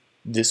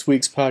This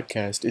week's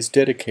podcast is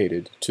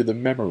dedicated to the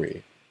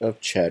memory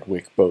of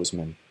Chadwick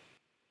Boseman.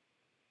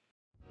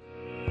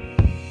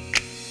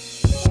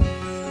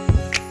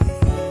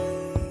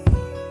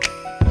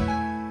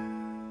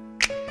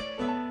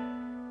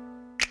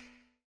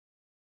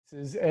 This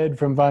is Ed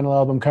from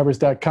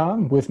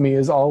vinylalbumcovers.com. With me,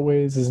 as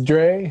always, is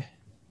Dre.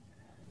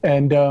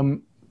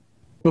 And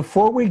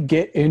before we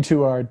get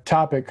into our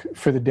topic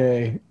for the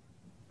day,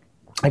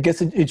 I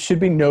guess it should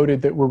be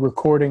noted that we're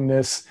recording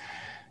this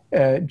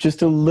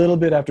just a little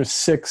bit after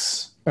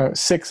six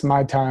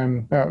my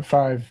time,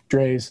 5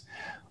 Dre's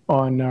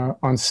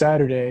on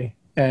Saturday.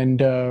 And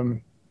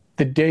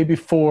the day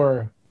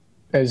before,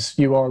 as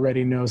you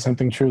already know,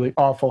 something truly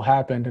awful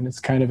happened, and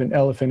it's kind of an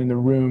elephant in the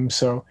room.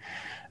 So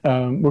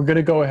we're going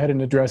to go ahead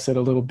and address it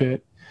a little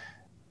bit.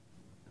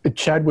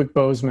 Chadwick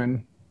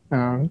Boseman,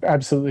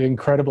 absolutely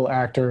incredible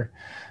actor,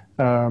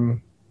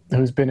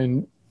 who's been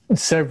in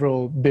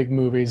several big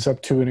movies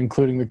up to and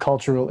including the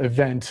cultural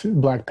event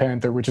Black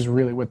Panther, which is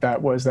really what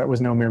that was. That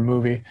was no mere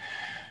movie.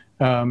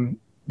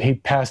 He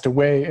passed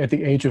away at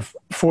the age of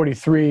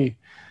 43.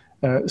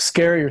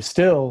 Scarier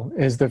still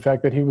is the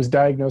fact that he was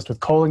diagnosed with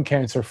colon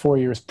cancer 4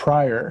 years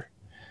prior.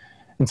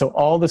 And so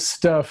all the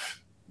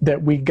stuff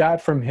that we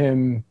got from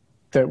him,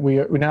 that we,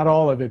 not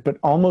all of it, but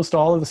almost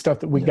all of the stuff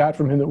that we got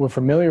from him that we're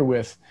familiar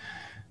with,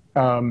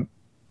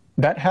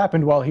 that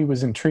happened while he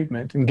was in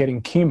treatment and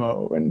getting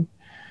chemo and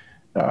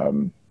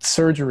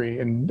surgery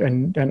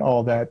and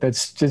all that.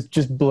 That's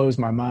just blows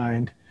my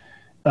mind.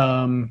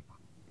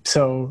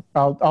 So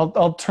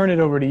I'll turn it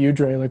over to you,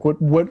 Dre. Like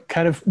what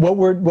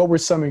were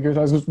some of your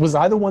thoughts? Was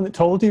I the one that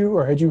told you,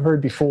 or had you heard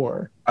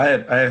before? I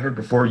had heard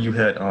before. You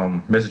had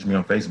messaged me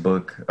on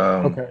Facebook.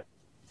 Okay.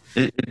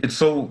 It's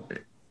so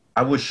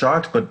I was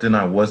shocked, but then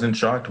I wasn't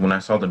shocked when I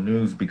saw the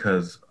news,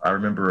 because I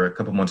remember a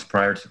couple months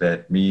prior to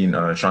that, me and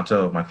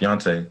Chantel, my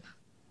fiance,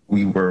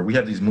 we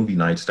had these movie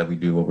nights that we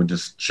do where we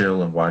just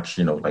chill and watch,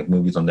 like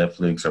movies on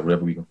Netflix or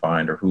whatever we can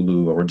find, or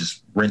Hulu, or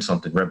just rent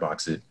something,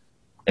 Redbox it.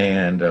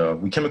 And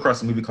we came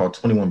across a movie called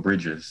 21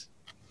 Bridges.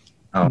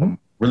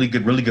 Really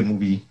good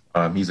movie.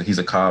 He's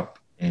a cop,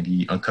 and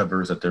he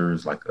uncovers that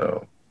there's like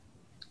a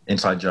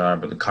inside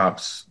job where the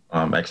cops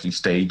actually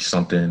staged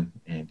something,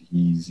 and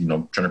he's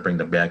trying to bring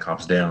the bad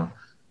cops down.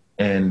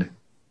 And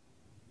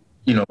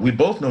we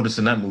both noticed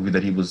in that movie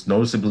that he was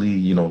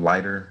noticeably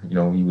lighter.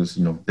 He was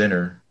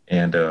thinner.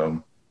 And,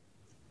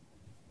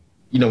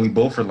 we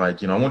both were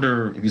like, I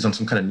wonder if he's on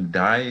some kind of new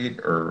diet,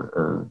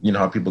 or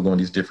how people go on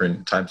these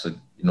different types of,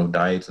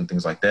 diets and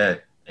things like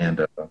that. And,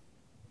 and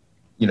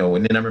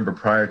then I remember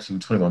prior to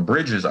 21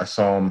 Bridges, I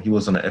saw him, he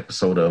was on an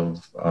episode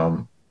of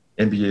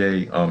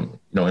NBA,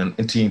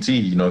 in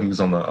TNT. He was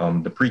on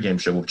the pregame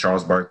show with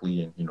Charles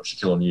Barkley and,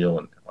 Shaquille O'Neal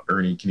and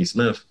Ernie Kenny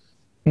Smith.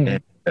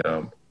 And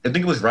I think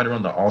it was right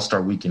around the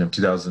All-Star weekend of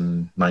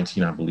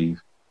 2019, I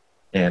believe.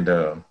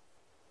 And,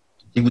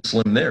 he was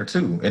slim there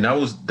too. And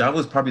that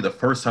was probably the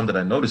first time that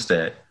I noticed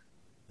that.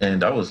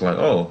 And I was like,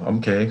 oh,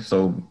 okay.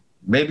 So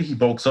maybe he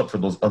bulks up for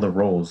those other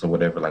roles or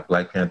whatever, like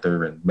Black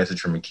Panther and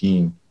Message from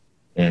Akeem.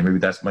 And maybe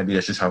that's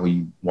just how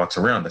he walks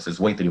around. That's his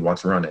weight that he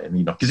walks around at.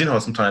 And, because how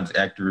sometimes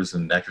actors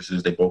and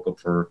actresses, they bulk up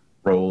for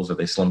roles or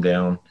they slim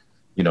down,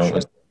 Sure.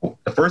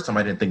 The first time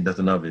I didn't think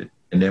nothing of it.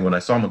 And then when I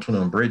saw him on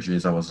 21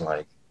 Bridges, I was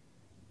like,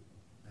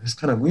 it's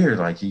kind of weird.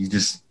 Like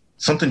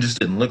something just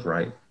didn't look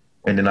right.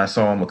 And then I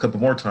saw him a couple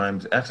more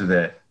times after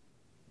that.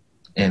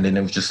 And then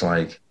it was just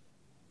like,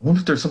 I wonder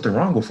if there's something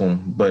wrong with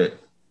him. But,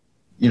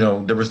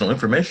 there was no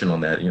information on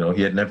that.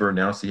 He had never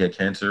announced he had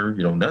cancer,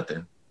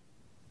 nothing.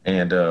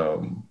 And,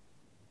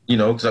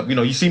 because,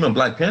 you see him in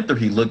Black Panther,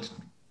 he looked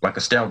like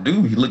a stout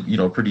dude. He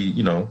looked, pretty,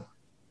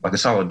 like a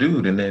solid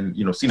dude. And then,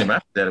 seeing him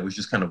after that, it was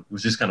just kind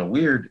of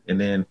weird.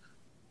 And then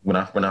when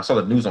I saw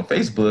the news on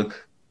Facebook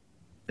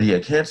that he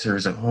had cancer,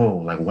 it's like, oh,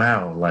 like,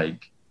 wow.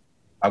 Like,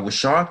 I was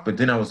shocked, but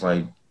then I was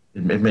like,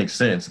 it makes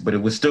sense, but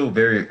it was still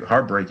very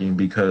heartbreaking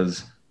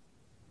because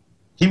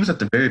he was at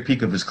the very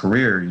peak of his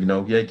career.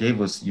 He gave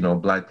us,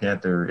 Black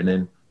Panther. And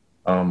then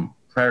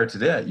prior to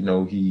that,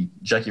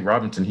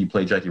 he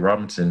played Jackie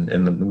Robinson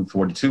in the movie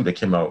 42 that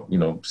came out,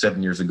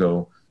 7 years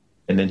ago.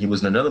 And then he was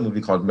in another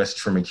movie called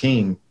Message from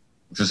Akeem,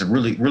 which was a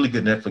really, really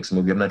good Netflix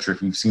movie. I'm not sure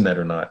if you've seen that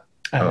or not.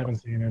 I haven't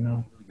seen it, no.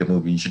 Really good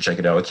movie. You should check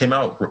it out. It came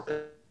out,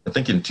 I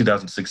think, in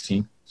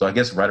 2016. So I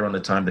guess right around the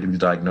time that he was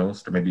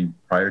diagnosed, or maybe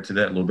prior to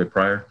that, a little bit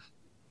prior.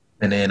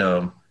 And then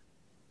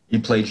he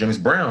played James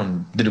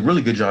Brown, did a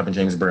really good job in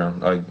James Brown,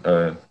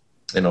 the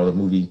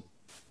movie.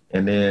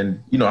 And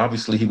then,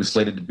 obviously he was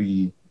slated to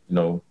be,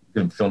 going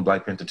to film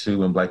Black Panther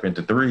 2 and Black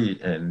Panther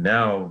 3. And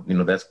now,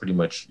 that's pretty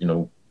much,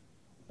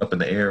 up in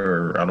the air,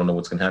 or I don't know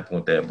what's going to happen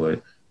with that.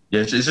 But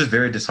yeah, it's just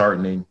very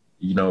disheartening.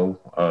 He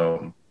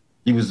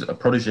was a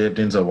protege of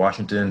Denzel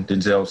Washington.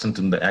 Denzel sent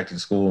him to acting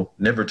school,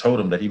 never told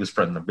him that he was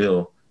fronting the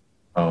bill,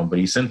 but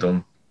he sent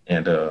him.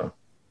 And,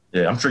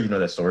 yeah, I'm sure you know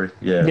that story.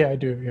 Yeah. Yeah, I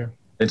do. Yeah.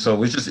 And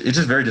so it's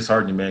just very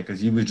disheartening, man, because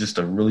he was just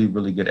a really,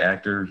 really good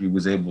actor.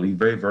 He's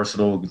very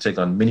versatile. He could take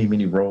on many,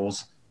 many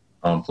roles,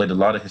 played a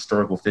lot of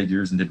historical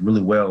figures and did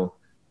really well.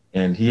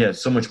 and he had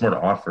so much more to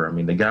offer. I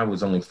mean, the guy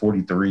was only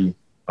 43,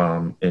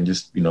 and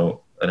just an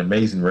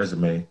amazing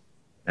resume,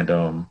 and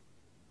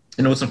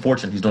it's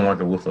unfortunate he's no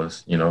longer with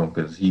us,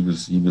 because he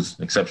was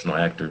an exceptional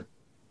actor,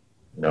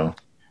 you know.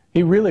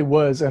 He really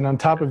was. And on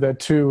top of that,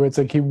 too, it's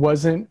like he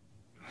wasn't.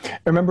 I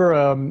remember,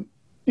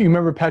 you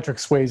remember Patrick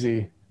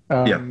Swayze,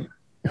 Yeah,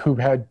 who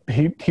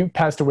he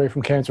passed away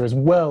from cancer as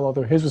well,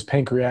 although his was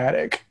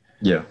pancreatic.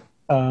 yeah,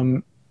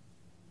 Um,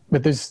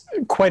 but there's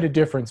quite a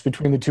difference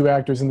between the two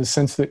actors in the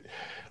sense that,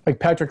 like,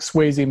 Patrick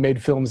Swayze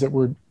made films that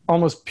were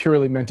almost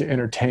purely meant to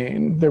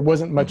entertain. There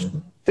wasn't much. hmm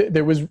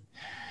There was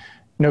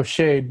no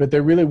shade, but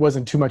there really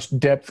wasn't too much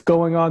depth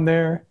going on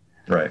there.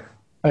 right,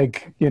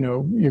 Like,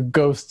 your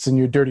ghosts and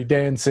your dirty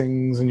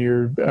dancings and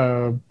your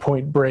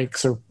point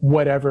breaks or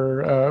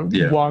whatever,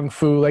 yeah, Wong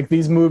Fu, like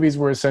these movies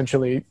were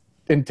essentially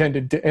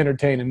intended to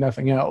entertain and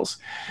nothing else.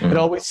 It hmm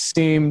always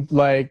seemed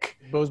like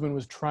Boseman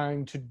was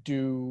trying to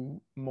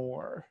do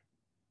more.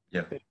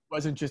 yeah, That he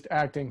wasn't just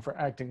acting for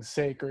acting's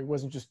sake, or he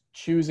wasn't just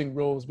choosing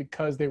roles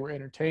because they were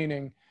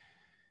entertaining.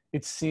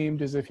 It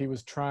seemed as if he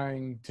was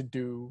trying to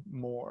do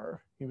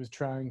more. He was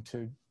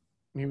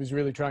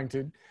really trying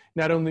to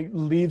not only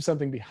leave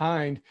something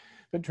behind,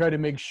 but try to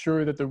make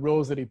sure that the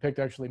roles that he picked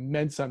actually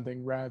meant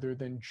something rather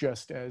than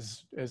just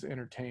as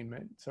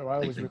entertainment. So I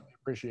always thinking really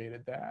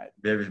appreciated that.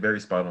 very, very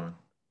spot on.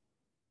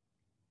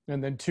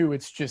 And then two,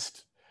 it's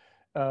just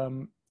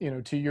to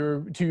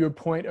your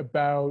point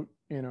about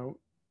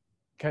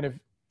kind of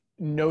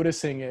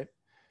noticing it,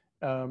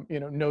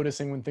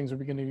 noticing when things were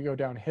beginning to go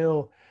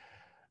downhill.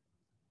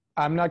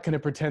 I'm not going to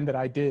pretend that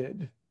I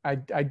did. I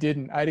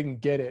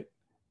didn't get it.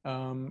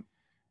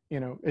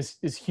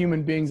 As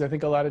human beings, I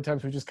think a lot of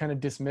times we just kind of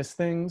dismiss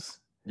things.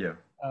 Yeah,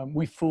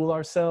 We fool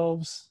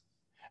ourselves.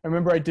 I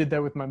remember I did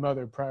that with my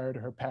mother prior to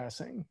her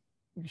passing.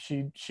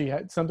 She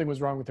had something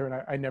was wrong with her,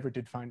 and I never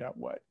did find out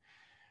what.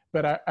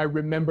 But I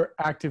remember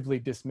actively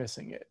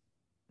dismissing it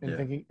and yeah,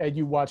 thinking, Ed,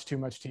 you watch too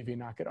much TV,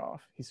 knock it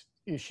off.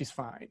 She's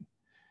fine.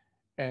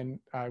 And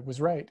I was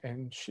right,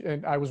 and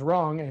I was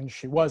wrong, and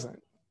she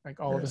wasn't. Like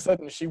all of yeah, a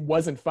sudden, she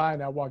wasn't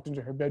fine. I walked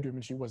into her bedroom,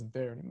 and she wasn't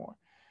there anymore.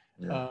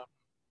 yeah, Um,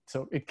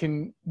 so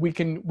we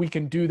can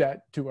do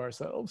that to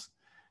ourselves,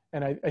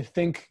 and I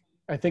think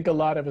a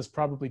lot of us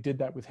probably did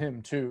that with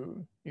him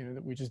too.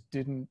 That we just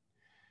didn't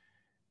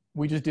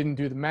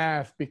do the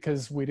math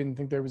because we didn't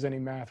think there was any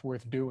math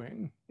worth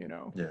doing.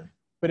 yeah,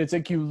 But it's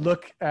like you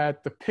look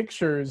at the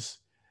pictures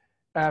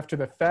after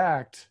the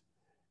fact,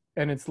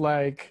 and it's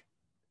like,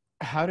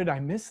 how did I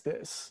miss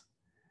this?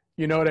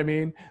 You know what I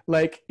mean?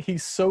 Like he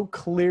so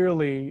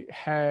clearly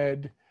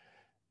had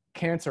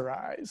cancer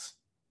eyes.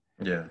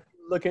 yeah,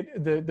 Look at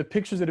the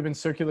pictures that have been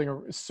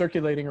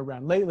circulating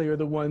around lately are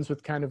the ones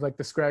with kind of like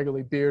the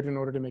scraggly beard in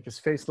order to make his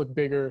face look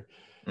bigger,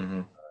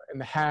 hmm and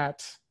the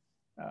hat,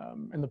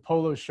 and the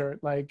polo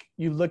shirt. Like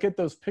you look at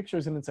those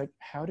pictures and it's like,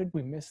 how did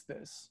we miss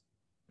this?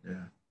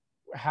 yeah,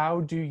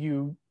 How do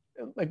you,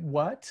 like,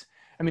 what?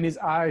 I mean, his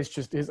eyes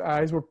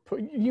were,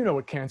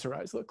 what cancer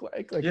eyes look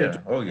like yeah.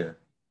 Oh yeah,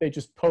 they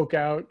just poke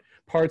out.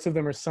 Parts of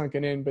them are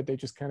sunken in, but they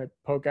just kind of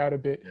poke out a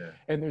bit, yeah,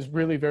 and there's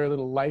really very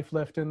little life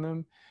left in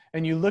them.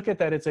 And you look at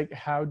that, it's like,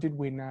 how did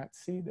we not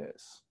see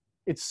this?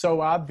 It's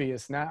so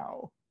obvious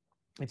now.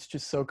 It's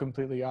just so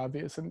completely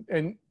obvious.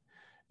 And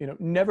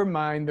never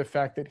mind the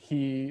fact that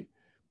he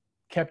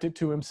kept it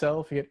to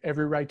himself. He had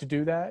every right to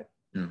do that.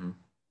 hmm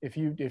If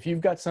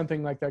you've got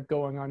something like that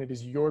going on, it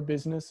is your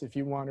business. If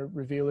you want to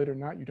reveal it or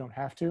not, you don't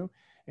have to.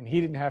 And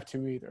he didn't have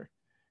to either.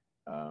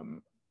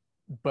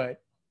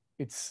 But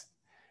it's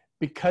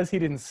because he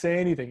didn't say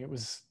anything.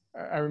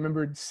 I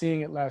remembered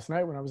seeing it last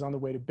night when I was on the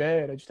way to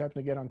bed. I just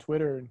happened to get on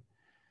Twitter and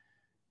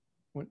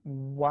went,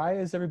 why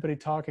is everybody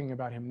talking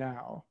about him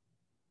now?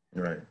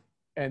 right,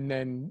 And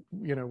then,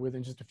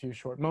 within just a few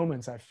short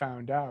moments, I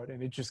found out,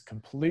 and it just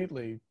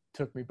completely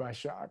took me by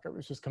shock. I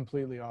was just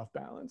completely off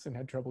balance and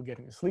had trouble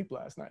getting to sleep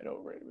last night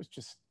over it. It was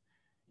just,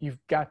 you've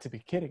got to be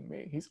kidding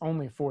me. He's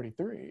only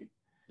 43.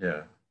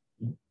 yeah,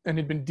 And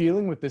had been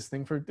dealing with this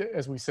thing for,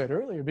 as we said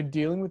earlier, been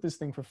dealing with this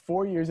thing for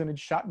 4 years and had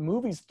shot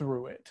movies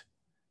through it.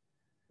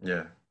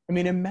 yeah, I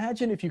mean,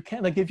 imagine if you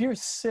can't, like, if you're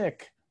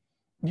sick,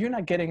 you're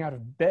not getting out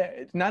of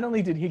bed. Not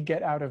only did he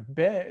get out of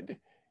bed,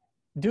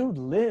 dude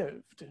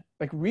lived,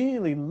 like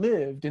really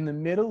lived in the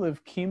middle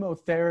of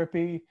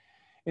chemotherapy,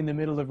 in the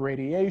middle of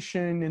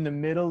radiation, in the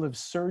middle of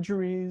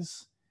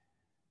surgeries.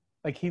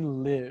 Like he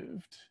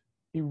lived.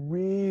 He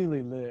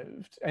really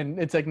lived. And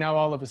it's like now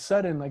all of a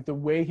sudden, like the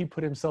way he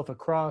put himself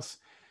across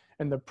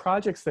and the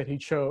projects that he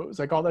chose,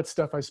 like all that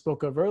stuff I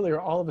spoke of earlier,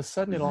 all of a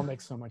sudden it all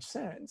makes so much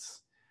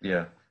sense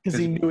yeah. because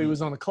he knew he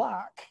was on the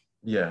clock.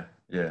 Yeah,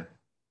 yeah.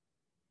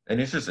 And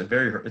it's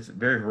very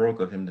heroic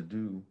of him to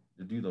do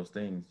those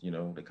things,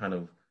 to kind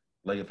of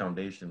lay a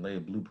foundation, lay a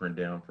blueprint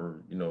down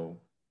for,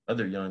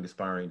 other young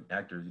aspiring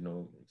actors,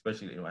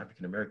 especially,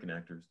 African American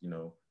actors,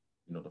 to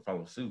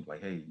follow suit.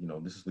 Like, hey,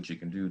 this is what you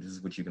can do, this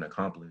is what you can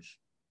accomplish.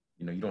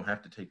 You don't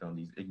have to take on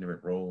these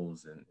ignorant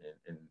roles and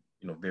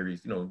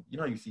various,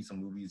 how you see some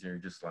movies and you're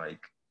just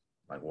like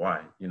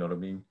why? You know what I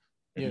mean?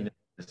 And Yeah.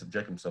 he to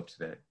subject himself to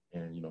that.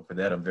 And for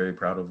that, I'm very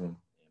proud of him.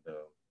 And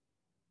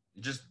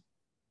it just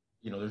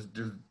there's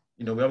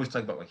we always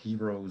talk about like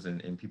heroes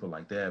and people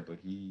like that, but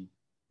he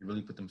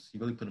really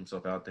put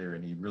himself out there,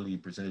 and he really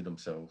presented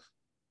himself,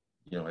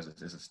 as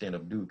a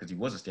stand-up dude, because he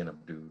was a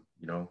stand-up dude,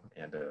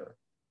 and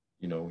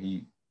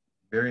he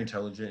very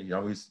intelligent. He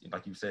always,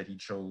 like you said, he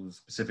chose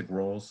specific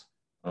roles.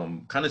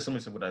 Kind of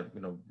similar to what I,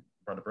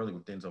 brought up earlier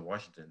with Denzel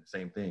Washington.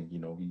 Same thing. He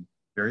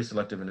very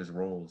selective in his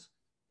roles,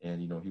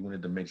 and he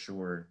wanted to make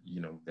sure,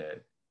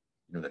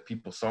 that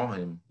people saw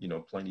him,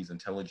 playing these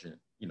intelligent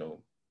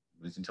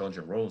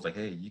roles. Like,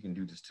 hey, you can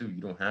do this too.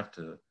 You don't have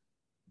to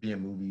be in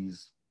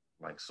movies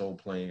like Soul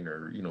Plane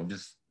or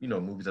just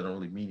movies that don't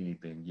really mean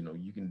anything.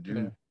 You can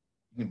do,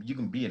 you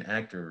can be an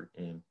actor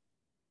and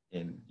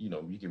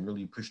you can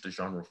really push the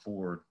genre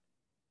forward,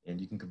 and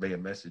you can convey a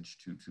message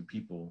to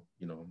people,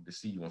 to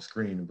see you on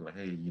screen and be like,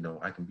 hey,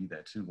 I can be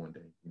that too one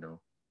day,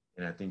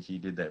 And I think he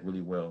did that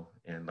really well.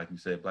 And like you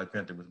said, Black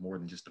Panther was more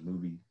than just a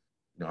movie.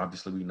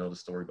 Obviously we know the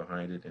story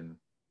behind it and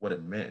what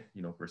it meant,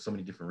 for so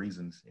many different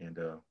reasons. And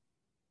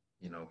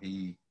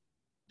he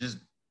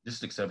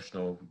just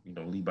exceptional,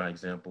 lead by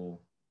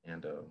example.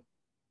 And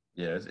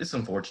yeah, it's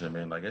unfortunate,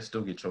 man. Like I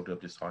still get choked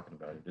up just talking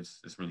about it.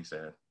 It's really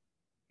sad.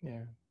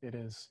 Yeah, it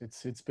is.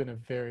 It's been a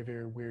very,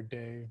 very weird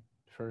day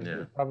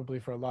Yeah. probably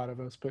for a lot of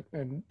us, but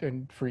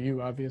and for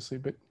you obviously,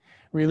 but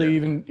really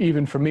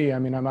even for me. I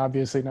mean, I'm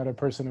obviously not a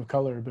person of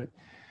color, but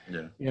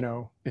Yeah.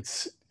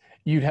 it's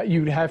you'd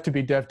have to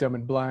be deaf, dumb,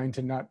 and blind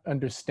to not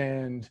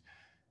understand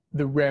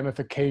the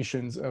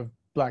ramifications of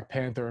Black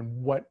Panther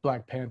and what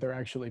Black Panther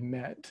actually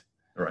meant.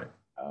 Right.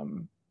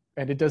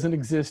 And it doesn't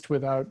exist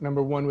without,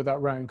 number one,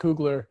 without Ryan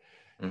Coogler,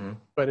 Mm-hmm.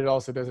 but it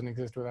also doesn't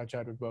exist without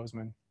Chadwick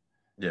Boseman.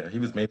 Yeah, he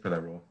was made for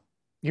that role.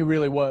 He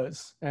really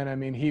was. And I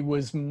mean, he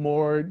was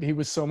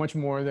so much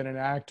more than an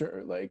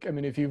actor. Like, I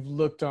mean, if you've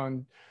looked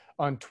on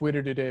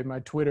Twitter today, my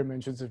Twitter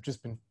mentions have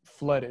just been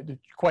flooded,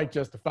 quite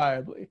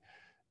justifiably,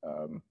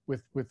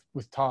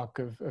 with talk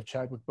of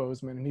Chadwick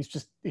Boseman. And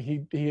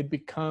he had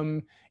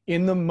become,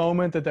 in the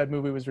moment that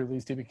movie was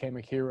released, he became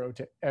a hero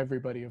to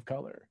everybody of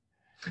color.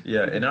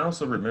 Yeah, and I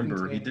also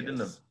remember he did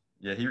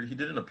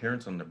an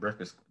appearance on the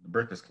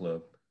Breakfast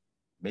Club,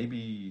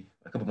 maybe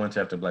a couple months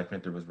after Black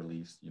Panther was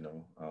released.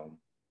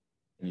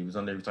 And he was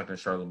on there. He was talking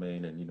to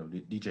Charlemagne and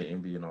DJ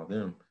Envy and all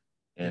them,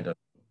 and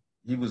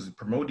he was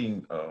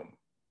promoting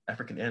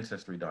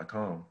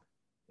AfricanAncestry.com,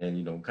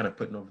 and kind of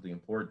putting over the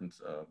importance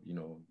of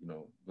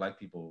Black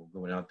people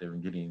going out there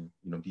and getting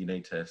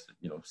DNA tests,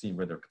 seeing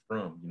where they're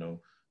from, so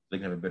they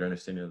can have a better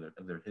understanding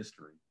of their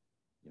history.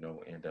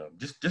 And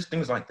just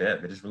things like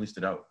that just really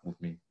stood out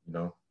with me,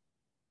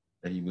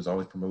 that he was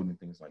always promoting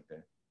things like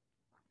that.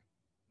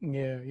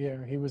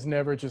 Yeah. He was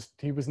never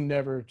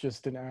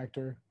just an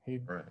actor.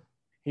 Right.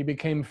 He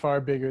became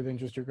far bigger than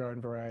just your garden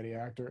variety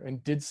actor,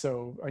 and did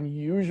so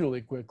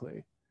unusually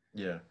quickly.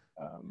 Yeah.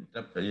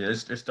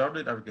 It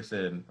started, like I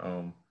said,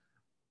 I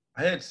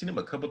had seen him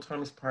a couple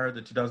times prior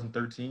to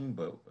 2013,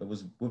 but it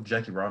was with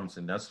Jackie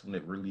Robinson. That's when he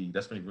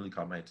really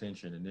caught my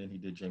attention. And then he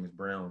did James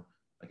Brown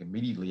like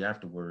immediately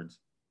afterwards.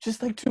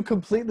 Just like two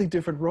completely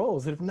different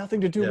roles that have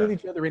nothing to do with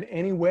each other in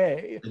any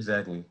way.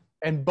 Exactly.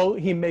 And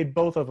he made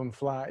both of them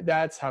fly.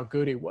 That's how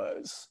good he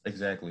was.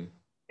 Exactly.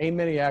 Ain't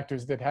many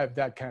actors that have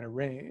that kind of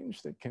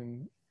range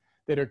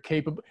that are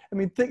capable. I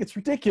mean, it's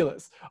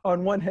ridiculous.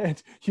 On one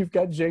hand, you've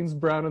got James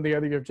Brown, on the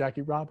other you have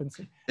Jackie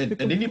Robinson. And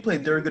then he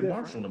played Thurgood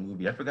Marshall in the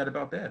movie. I forgot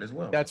about that as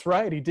well. That's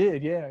right, he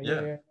did.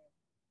 Yeah.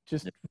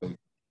 Just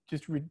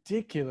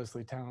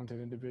ridiculously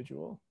talented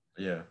individual.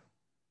 Yeah.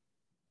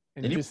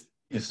 And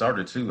he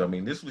started too. I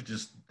mean, this was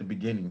just the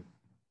beginning.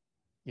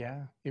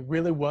 Yeah, it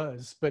really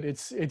was. But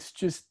it's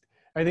just,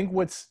 I think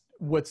what's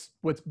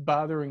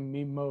bothering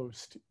me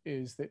most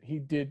is that he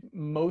did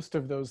most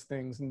of those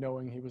things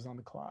knowing he was on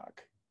the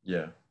clock.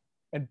 Yeah.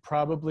 And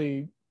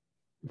probably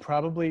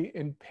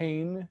in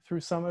pain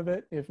through some of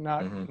it, if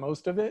not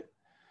most of it.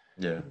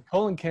 Yeah.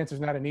 Colon cancer is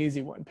not an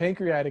easy one.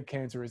 Pancreatic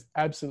cancer is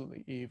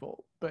absolutely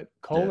evil, but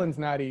colon's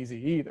not easy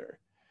either.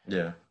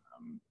 Yeah.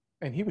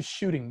 And he was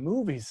shooting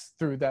movies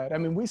through that. I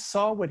mean, we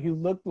saw what he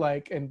looked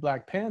like in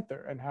Black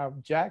Panther and how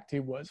jacked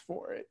he was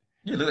for it.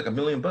 Yeah, he looked like $1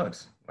 million.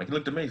 Like, he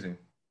looked amazing.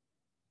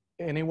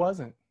 And he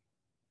wasn't.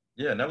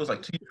 Yeah, and that was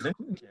like 2 years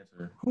into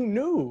cancer. Who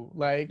knew?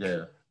 Like,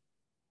 yeah.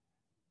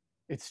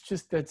 It's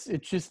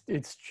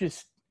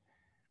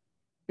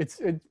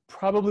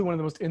probably one of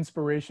the most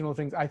inspirational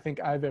things I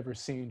think I've ever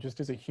seen, just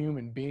as a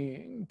human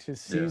being, to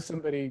see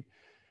somebody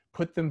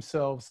put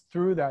themselves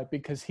through that,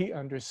 because he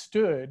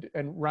understood,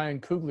 and Ryan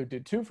Coogler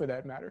did too for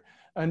that matter,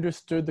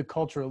 understood the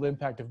cultural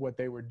impact of what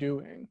they were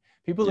doing.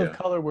 People of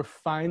color were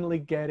finally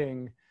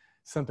getting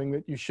something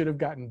that you should have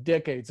gotten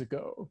decades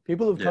ago.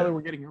 People of color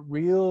were getting a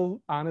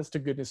real, honest to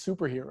goodness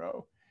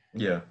superhero.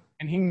 Yeah.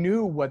 And he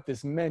knew what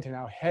this meant and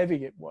how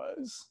heavy it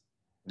was.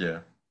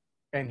 Yeah.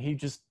 And he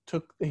just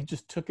took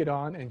it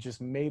on and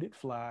just made it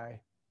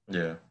fly.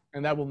 Yeah.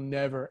 And that will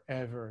never,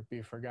 ever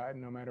be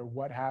forgotten, no matter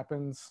what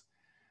happens.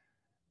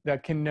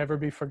 That can never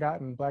be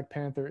forgotten. Black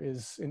Panther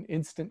is an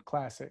instant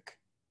classic.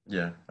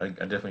 Yeah, I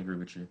definitely agree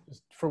with you.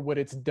 just for what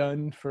it's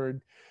done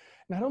for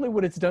not only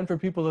what it's done for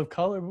people of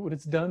color, but what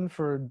it's done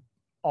for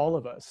all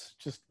of us.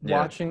 Just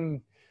Yeah,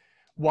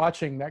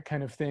 watching that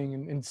kind of thing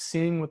and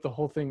seeing what the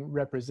whole thing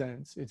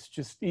represents. It's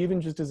just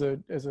even just as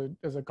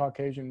a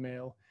Caucasian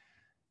male,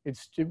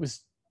 it's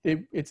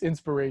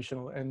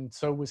inspirational, and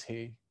so was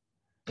he.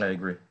 I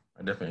agree.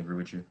 I definitely agree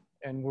with you.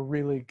 And we're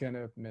really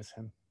gonna miss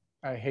him.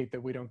 I hate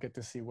that we don't get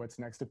to see what's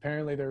next.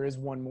 Apparently, there is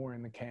one more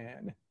in the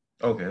can.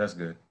 Okay, that's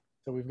good.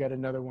 So we've got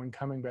another one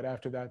coming, but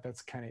after that,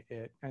 that's kind of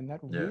it, and that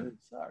Yeah, really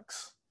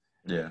sucks.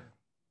 yeah,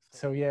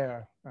 So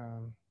yeah,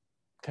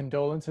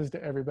 condolences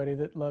to everybody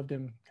that loved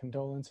him.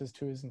 Condolences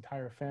to his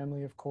entire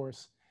family, of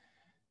course,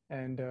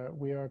 and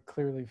we are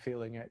clearly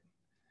feeling it.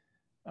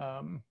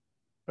 Um,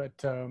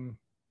 but um,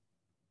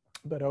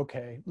 but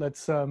okay,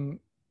 let's have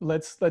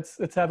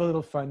a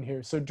little fun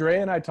here. So Dre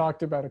and I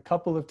talked about a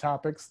couple of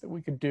topics that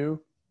we could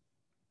do,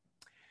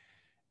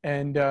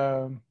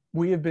 and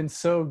we have been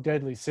so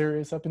deadly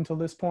serious up until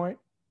this point,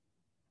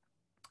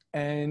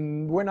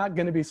 and we're not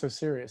going to be so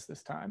serious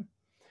this time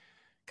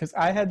because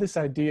I had this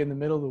idea in the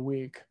middle of the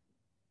week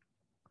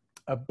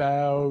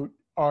about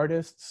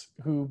artists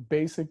who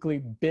basically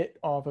bit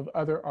off of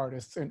other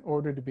artists in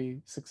order to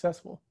be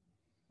successful.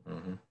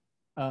 hmm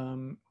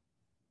Um,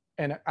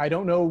 and I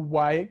don't know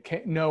why it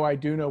came. No, I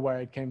do know why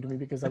it came to me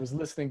because I was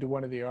listening to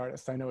one of the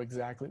artists. I know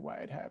exactly why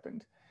it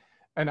happened.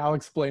 And I'll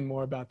explain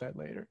more about that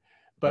later.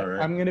 All But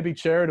right, I'm going to be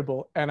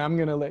charitable and I'm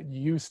going to let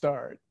you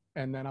start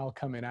and then I'll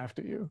come in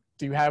after you.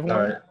 Do you have all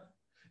one? right.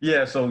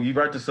 Yeah, so you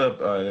brought this up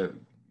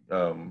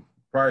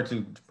prior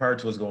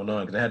to what's going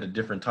on because I had a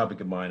different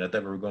topic in mind. I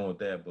thought we were going with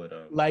that, but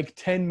Like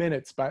 10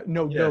 minutes, but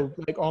no, yeah, no,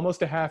 like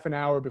almost a half an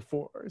hour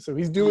before. So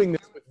he's doing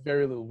this with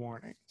very little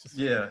warning. Just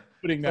yeah.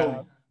 putting that So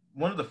out.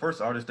 one of the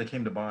first artists that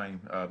came to mind,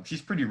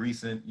 she's pretty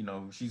recent.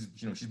 She's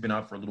been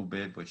out for a little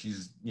bit, but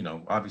she's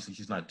obviously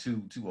she's not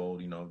too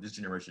old. This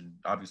generation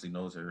obviously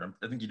knows her.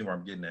 I think you know where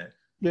I'm getting at.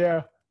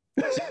 Yeah.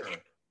 Sierra,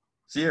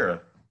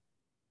 Sierra.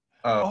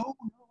 Uh, Oh,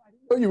 no, I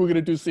didn't know you were going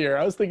to do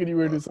Sierra. I was thinking you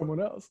were going to do someone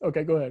else.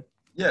 Okay, go ahead.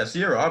 yeah,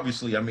 Sierra.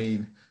 Obviously, I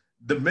mean,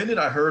 the minute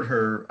I heard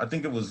her, I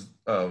think it was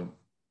uh,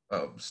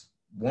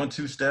 1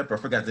 2 Step. I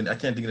forgot. I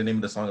can't think of the name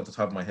of the song off the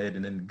top of my head.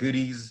 And then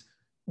Goodies.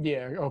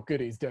 Yeah. Oh,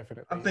 goodies, I'm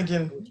definitely. Yeah. I know what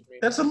thinking you mean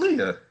that's now.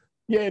 Aaliyah.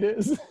 Yeah, it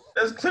is.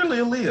 That's clearly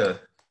Aaliyah.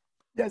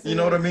 Yes, You it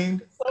know what I is.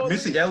 mean? So it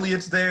Missy is.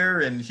 Elliott's there,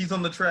 and she's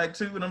on the track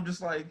too. And I'm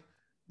just like,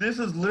 this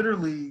is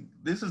literally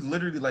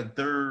like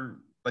they're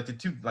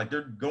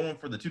going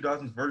for the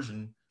 2000s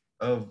version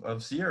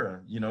of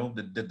Sierra.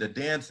 The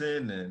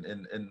dancing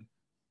and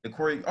the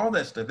choreo, all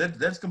that stuff.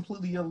 That's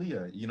completely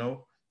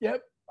Aaliyah.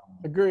 Yep.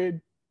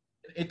 Agreed.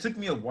 It took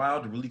me a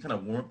while to really kind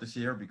of warm up to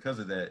Sierra because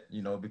of that.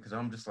 Because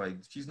I'm just like,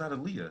 she's not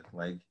Aaliyah.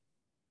 Like,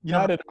 you know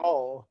how Not at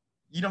all.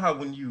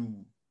 when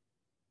you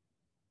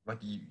like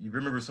you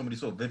remember somebody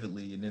so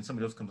vividly and then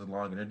somebody else comes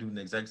along and they're doing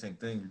the exact same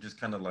thing, you're just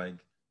kind of like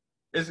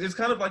it's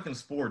kind of like in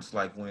sports,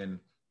 like when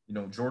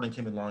Jordan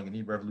came along and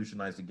he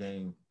revolutionized the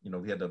game. He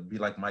had to be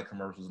like Mike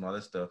commercials and all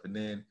that stuff, and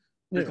then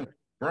here Yeah. comes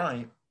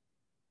Bryant,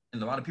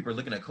 and a lot of people are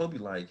looking at Kobe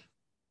like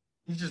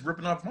he's just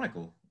ripping off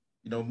Michael.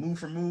 Move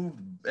for move,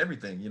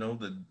 everything.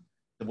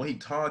 The way he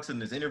talks in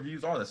his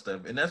interviews, all that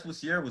stuff, and that's what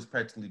Sierra was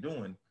practically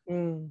doing.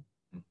 Mm.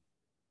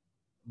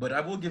 But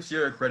I will give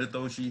Sierra credit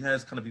though; she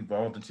has kind of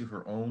evolved into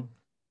her own.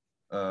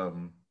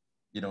 Um,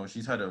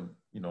 she's had a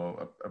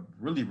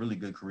really, really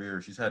good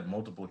career. She's had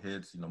multiple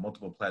hits,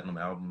 multiple platinum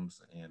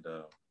albums, and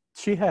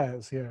She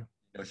has, yeah.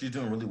 she's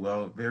doing really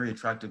well. Very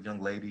attractive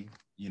young lady.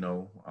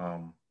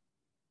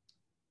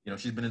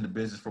 She's been in the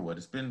business for what?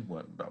 It's been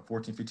what, about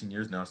 14, 15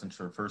 years now since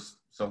her first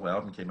solo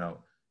album came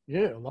out.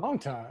 Yeah, a long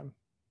time.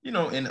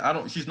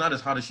 And she's not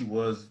as hot as she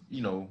was,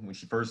 when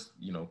she first,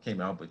 came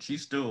out, but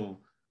she's still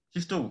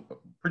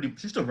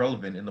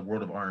relevant in the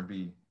world of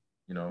R&B,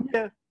 you know.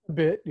 Yeah, a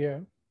bit, yeah.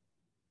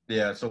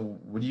 Yeah, so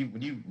when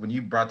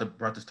you brought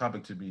this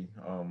topic to me,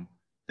 I think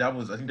that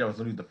was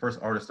literally the first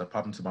artist that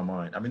popped into my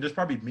mind. I mean, there's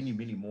probably many,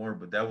 many more,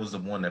 but that was the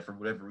one that for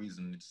whatever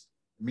reason it's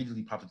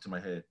immediately popped into my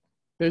head.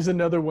 There's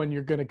another one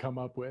you're going to come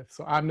up with,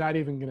 so I'm not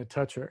even going to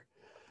touch her.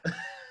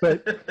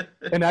 But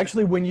and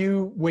actually, when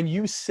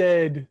you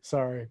said,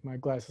 sorry, my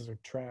glasses are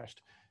trashed,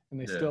 and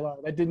they Yeah. still are.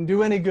 That didn't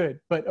do any good.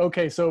 But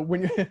okay, so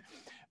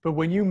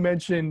when you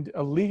mentioned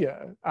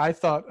Aaliyah, I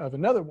thought of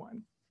another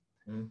one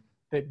Mhm.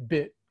 that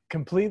bit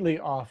completely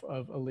off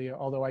of Aaliyah,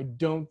 although I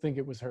don't think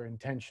it was her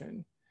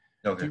intention.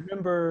 Do Okay. you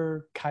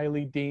remember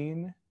Kylie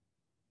Dean?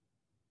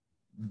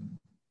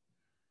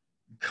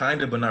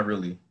 Kind of, but not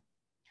really.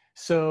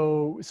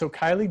 So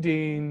Kylie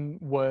Dean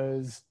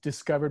was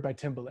discovered by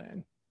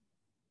Timbaland.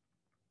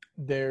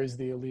 There's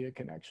the Aaliyah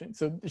connection.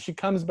 So she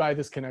comes by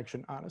this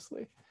connection,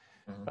 honestly.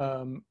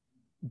 Mhm.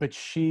 But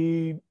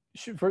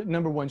for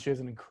number one, she has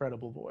an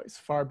incredible voice,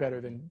 far better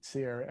than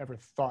Sierra ever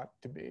thought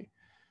to be.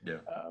 Yeah.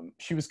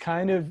 She was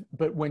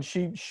but when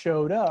she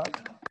showed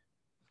up,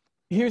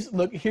 here's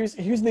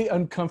the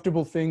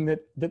uncomfortable thing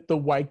that the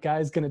white guy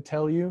is going to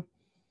tell you.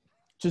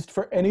 Just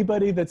for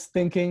anybody that's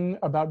thinking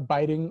about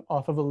biting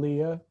off of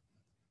Aaliyah,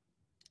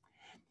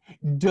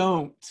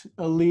 Don't.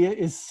 Aaliyah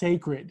is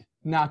sacred.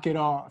 Knock it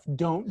off.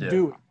 Don't Yeah.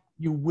 do it.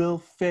 You will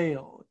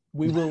fail.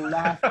 We will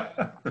laugh.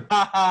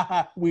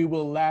 We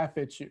will laugh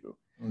at you.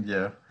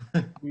 Yeah.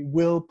 We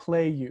will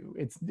play you.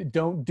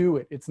 Don't do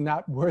it. It's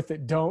not worth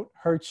it. Don't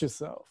hurt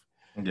yourself.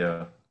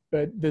 Yeah.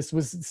 But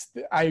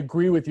I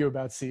agree with you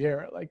about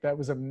Sierra. Like that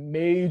was a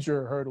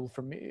major hurdle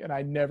for me, and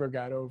I never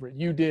got over it.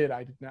 You did,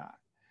 I did not.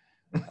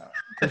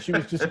 Because she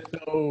was just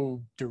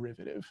so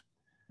derivative.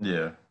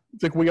 Yeah.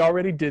 It's like we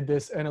already did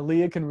this, and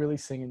Aaliyah can really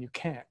sing, and you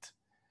can't.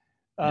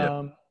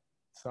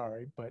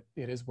 Sorry, but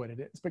it is what it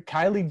is. But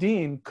Kylie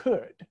Dean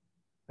could,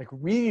 like,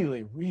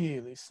 really,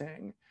 really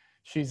sing.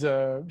 She's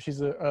a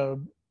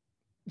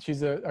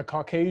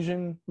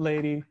Caucasian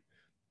lady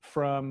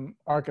from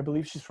I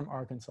believe she's from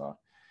Arkansas,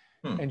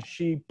 and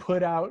she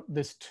put out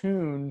this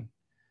tune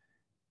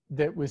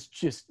that was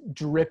just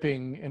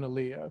dripping in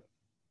Aaliyah,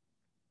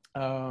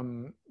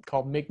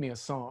 called "Make Me a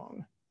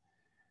Song."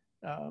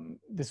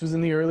 This was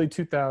in the early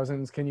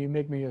 2000s. Can you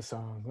make me a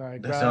song?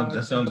 Like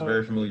that sounds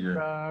very familiar.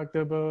 Rock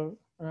the boat,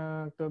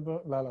 la,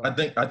 la, la. I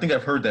think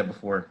I've heard that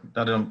before.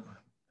 That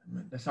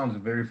sounds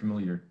very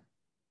familiar.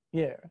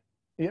 Yeah,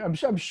 I'm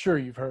sure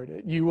you've heard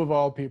it. You of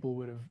all people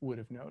would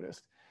have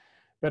noticed.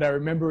 But I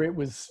remember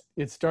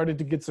it started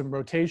to get some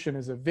rotation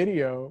as a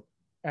video,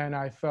 and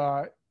I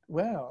thought,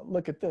 well,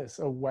 look at this,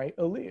 a white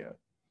Aaliyah.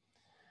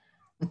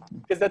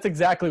 Because that's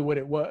exactly what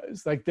it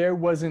was. Like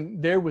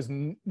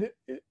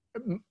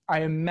I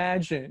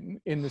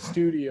imagine in the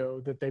studio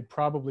that they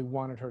probably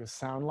wanted her to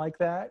sound like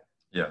that.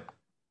 Yeah.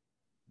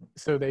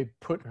 So they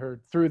put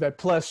her through that.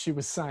 Plus, she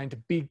was signed to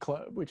Beat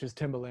Club, which is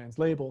Timbaland's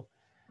label.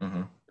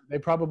 Mm-hmm. They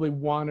probably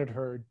wanted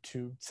her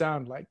to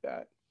sound like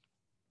that.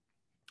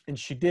 And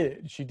she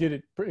did. She did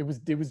it. It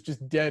was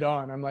just dead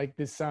on. I'm like,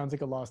 this sounds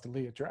like a Lost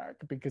Aaliyah track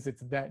because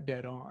it's that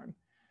dead on.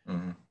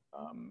 Mm-hmm.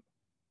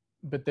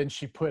 But then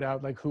she put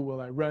out like "Who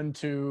Will I Run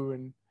To,"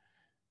 and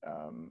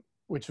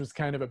which was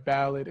kind of a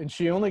ballad. And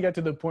she only got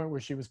to the point where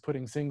she was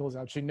putting singles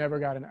out. She never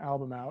got an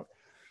album out.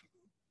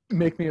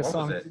 "Make Me a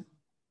Song." Was that?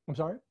 I'm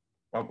sorry?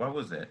 Why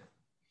was that?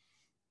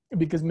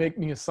 Because "Make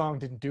Me a Song"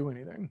 didn't do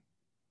anything.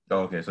 Oh,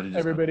 okay. So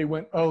everybody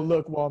went, "Oh,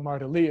 look,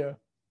 Walmart Aaliyah."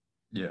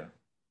 Yeah.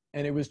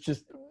 And it was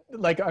just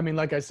like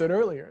I said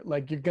earlier,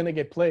 like you're gonna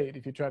get played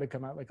if you try to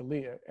come out like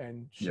Aaliyah.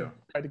 And she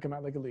tried to come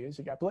out like Aaliyah.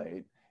 She got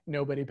played.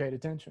 Nobody paid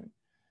attention.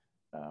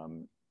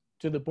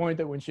 To the point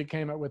that when she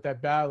came out with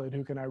that ballad,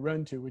 "Who Can I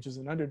Run To," which is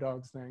an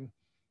Underdogs thing,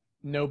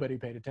 nobody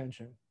paid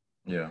attention.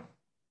 Yeah.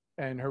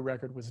 And her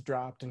record was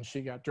dropped, and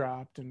she got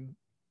dropped, and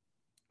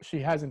she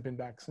hasn't been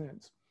back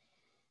since.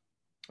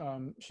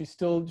 She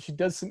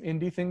does some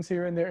indie things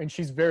here and there, and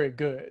she's very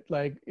good.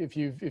 Like if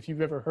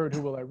you've ever heard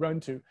 "Who Will I Run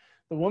To,"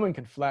 the woman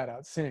can flat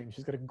out sing.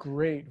 She's got a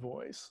great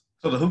voice.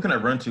 So the "Who Can I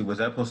Run To," was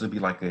that supposed to be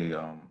like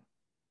a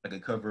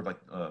cover of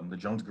like the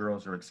Jones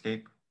Girls or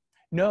Escape?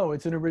 No,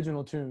 it's an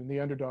original tune. The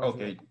Underdogs.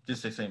 Okay,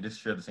 just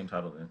share the same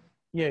title then.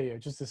 Yeah,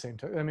 just the same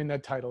title. I mean,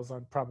 that title's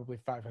on probably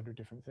 500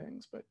 different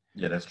things, but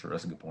yeah, that's true.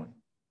 That's a good point.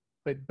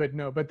 But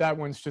that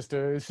one's just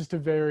a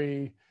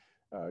very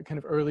kind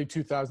of early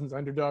 2000s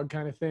underdog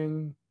kind of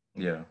thing.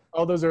 Yeah.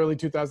 All those early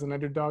 2000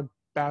 underdog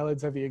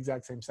ballads have the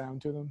exact same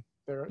sound to them.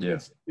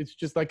 It's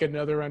just like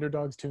another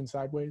Underdogs tune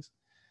sideways.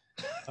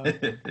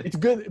 It's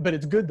good, but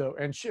it's good though.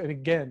 And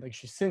again, like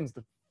she sings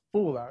the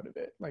fool out of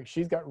it. Like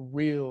she's got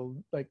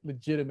real, like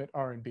legitimate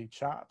R&B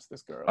chops,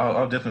 this girl.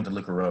 I'll definitely have to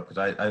look her up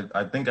because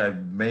I think I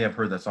may have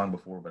heard that song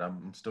before, but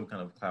I'm still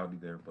kind of cloudy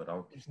there. But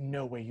there's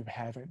no way you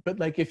haven't. But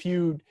like this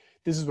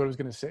is what I was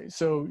gonna say.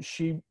 So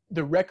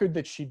the record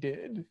that she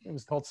did, it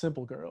was called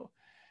 "Simple Girl,"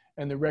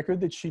 and the record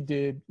that she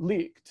did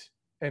leaked,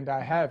 and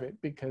I have it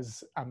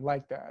because I'm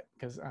like that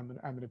because I'm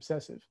an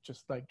obsessive,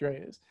 just like Dre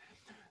is.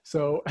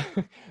 So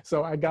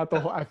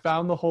I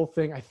found the whole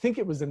thing. I think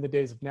it was in the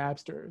days of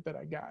Napster that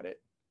I got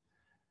it.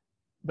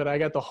 But I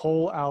got the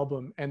whole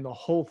album, and the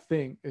whole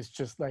thing is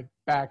just like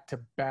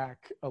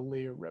back-to-back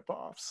Aaliyah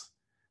ripoffs.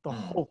 The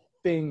whole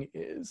thing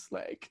is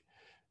like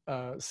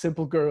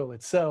 "Simple Girl"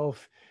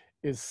 itself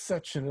is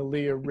such an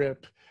Aaliyah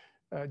rip,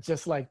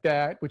 just like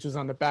that, which is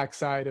on the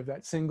backside of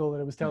that single that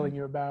I was telling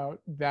you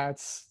about.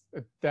 That's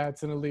an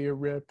Aaliyah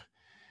rip.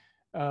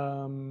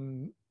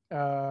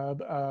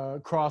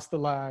 "Cross the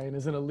Line"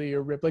 is an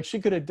Aaliyah rip. Like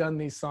she could have done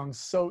these songs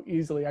so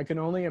easily. I can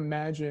only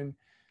imagine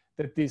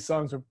that these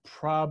songs are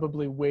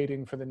probably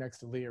waiting for the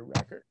next Aaliyah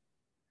record.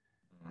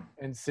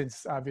 And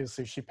since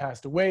obviously she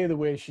passed away the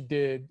way she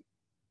did,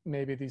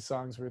 maybe these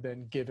songs were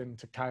then given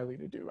to Kylie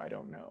to do. I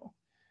don't know.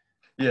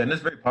 Yeah, and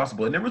that's very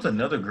possible. And there was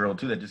another girl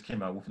too that just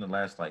came out within the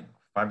last like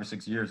 5 or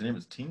 6 years. Her name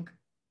was Tink,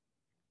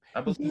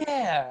 I believe.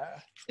 Yeah.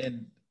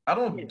 And I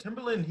don't know,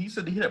 Timberland, he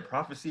said he had a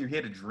prophecy or he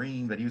had a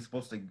dream that he was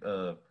supposed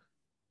to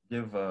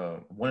give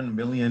 1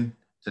 million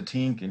to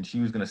Tink, and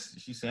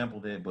she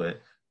sampled it,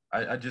 but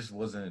I just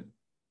wasn't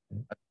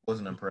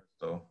impressed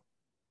though.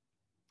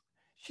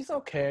 She's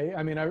okay.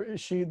 I mean,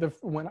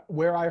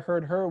 where I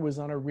heard her was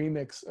on a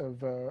remix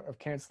of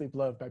 "Can't Sleep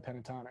Love" by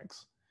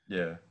Pentatonics.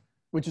 Yeah.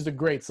 which is a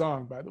great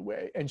song, by the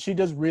way. And she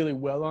does really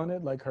well on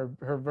it. Like her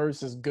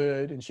verse is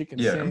good, and she can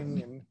Yeah,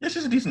 sing. And yeah,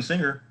 she's a decent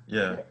singer.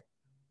 Yeah, yeah,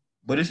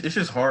 but it's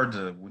just hard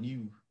to when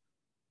you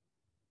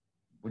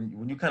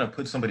kind of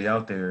put somebody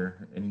out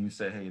there and you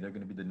say, hey, they're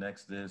going to be the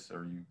next this,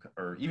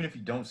 or even if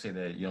you don't say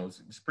that,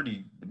 it's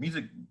pretty the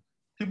music.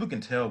 People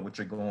can tell what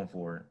you're going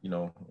for,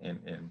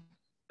 and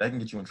that can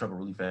get you in trouble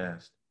really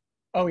fast.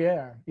 oh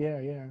yeah, yeah,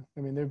 yeah.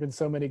 I mean, there have been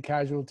so many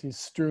casualties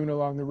strewn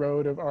along the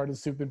road of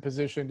artists who've been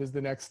positioned as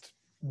the next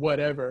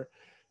whatever,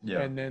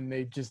 Yeah, and then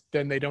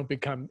they don't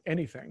become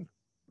anything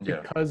yeah,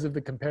 because of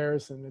the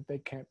comparison that they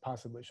can't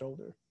possibly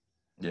shoulder.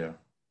 yeah.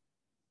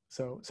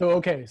 So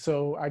okay,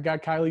 so I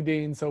got Kylie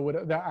Dean. So what?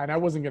 And I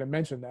wasn't going to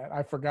mention that.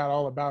 I forgot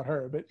all about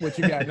her. But what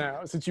you got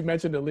now? Since you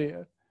mentioned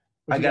Aaliyah,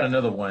 what I you got got?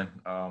 another one.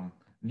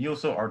 Neo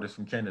soul artist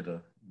from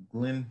Canada,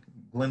 Glenn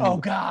Oh Lewis.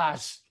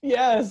 gosh,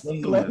 yes,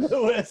 Glenn Glenn Lewis.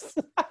 Lewis.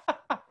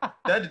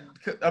 That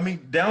I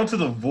mean, down to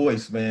the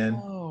voice, man.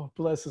 Oh,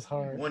 bless his You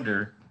heart.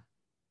 wonder,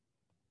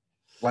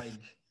 like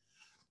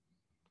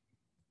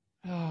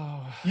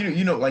Oh,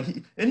 like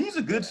and he's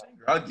a good singer.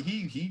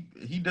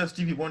 He does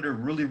Stevie Wonder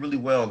really really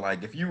well.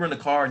 Like if you were in a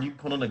car and you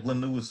put on a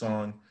Glenn Lewis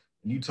song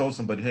and you told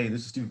somebody, hey,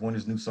 this is Stevie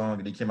Wonder's new song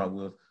that he came out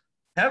with,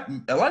 have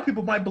a lot of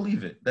people might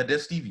believe it that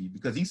that's Stevie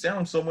because he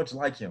sounds so much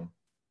like him.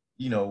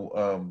 He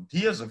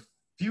has a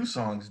few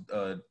songs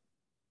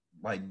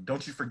like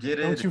Don't You Forget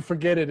don't It. you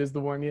forget it is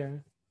the one. Yeah,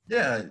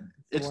 Yeah, the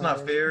it's one I not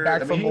like. fair.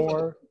 Back I for mean,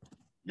 more.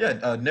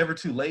 yeah, Never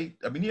Too Late.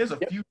 I mean, he has a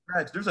Yep. few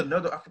tracks. There's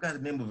another, I forgot the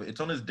name of it. It's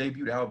on his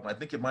debut album. I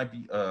think it might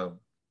be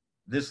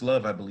This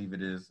Love, I believe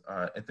it is.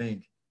 I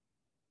think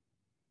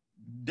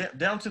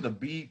down to the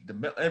beat,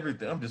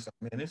 everything. I'm just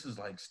like, man, this is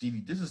like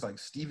Stevie. This is like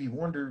Stevie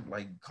Wonder,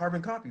 like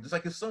carbon copy, just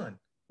like his son.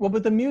 Well,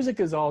 but the music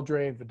is all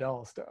Dre and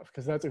Vidal stuff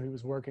because that's who he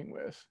was working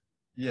with.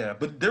 Yeah,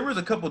 but there's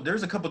a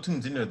couple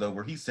tunes in there though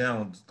where he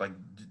sounds like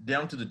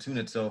down to the tune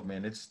itself,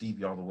 man. It's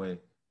Stevie all the way.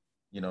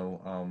 You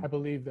know, I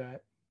believe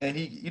that and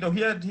he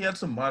had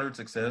some moderate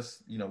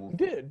success. he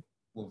did.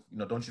 With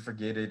Don't You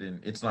Forget It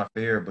and It's Not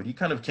Fair, but he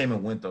kind of came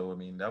and went though. I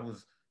mean, that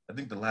was I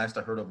think the last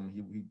I heard of him,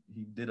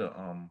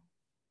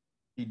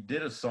 he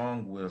did a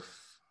song with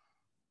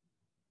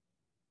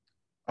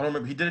I don't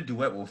remember. He did a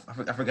duet with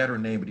I forgot her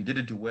name, but he did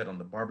a duet on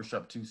the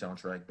Barbershop 2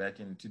 soundtrack back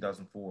in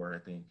 2004, I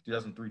think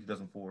 2003,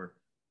 2004,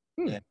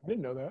 and I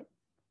didn't know that.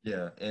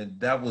 yeah, and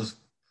that was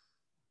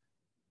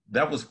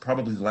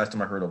probably the last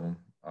time I heard of him.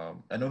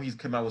 I know he's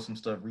come out with some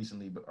stuff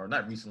recently, or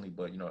not recently,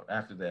 but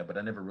after that. But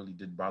I never really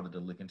did bother to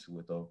look into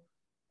it though.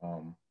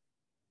 Um,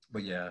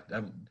 but yeah, I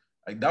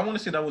want to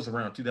say that was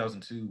around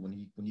 2002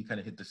 when he kind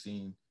of hit the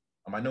scene.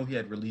 I know he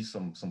had released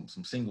some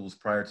singles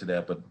prior to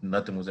that, but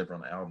nothing was ever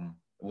on the album.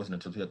 It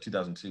wasn't until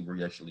 2002 where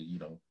he actually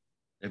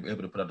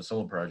able to put out a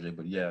solo project.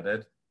 But yeah,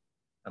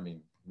 I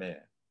mean, man,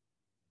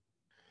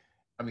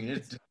 I mean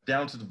it's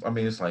down to the. I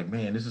mean, it's like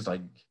man, this is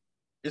like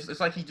it's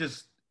like he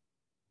just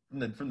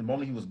from the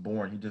moment he was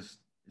born, he just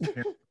his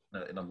parents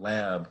in a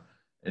lab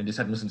and just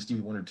had to listen to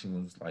Stevie Wonder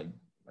tunes like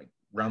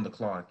round the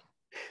clock.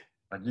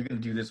 Like you're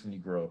gonna do this when you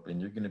grow up, and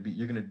you're gonna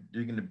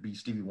be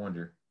Stevie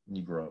Wonder when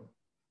you grow up.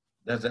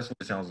 That's what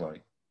it sounds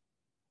like.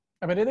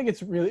 I mean, I think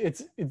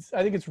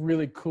I think it's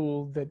really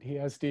cool that he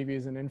has Stevie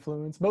as an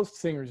influence. Most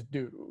singers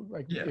do.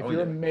 Like Yeah. if Oh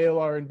you're a yeah. male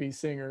R&B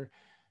singer,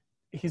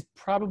 he's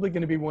probably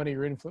going to be one of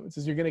your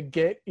influences. You're going to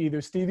get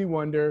either Stevie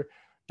Wonder,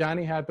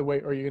 Donny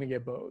Hathaway, or you're going to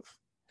get both.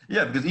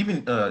 Yeah, because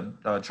even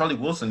Charlie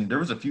Wilson, there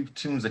was a few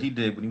tunes that he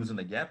did when he was in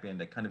the Gap Band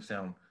that kind of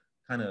sound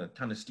kind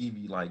of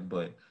Stevie like,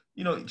 but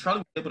Charlie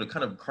was able to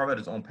kind of carve out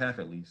his own path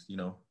at least.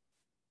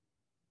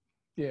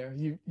 Yeah,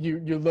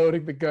 you're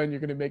loading the gun.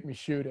 You're going to make me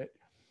shoot it.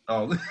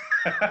 Oh,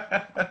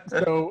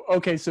 So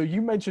okay, so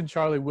you mentioned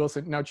Charlie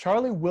Wilson. Now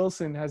Charlie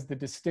Wilson has the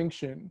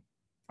distinction.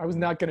 I was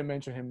not going to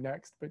mention him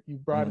next, but you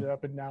brought it Mhm.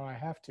 up, and now I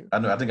have to. I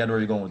know. I think I know where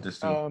you're going with this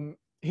too.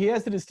 He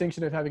has the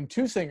distinction of having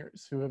two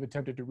singers who have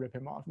attempted to rip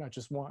him off, not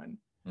just one.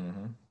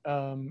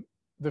 Hmm.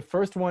 The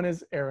first one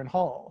is Aaron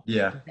Hall.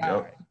 Yeah. Guy.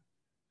 Yep.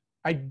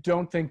 I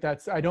don't think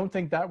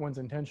that one's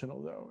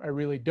intentional though. I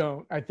really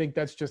don't. I think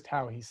that's just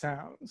how he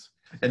sounds.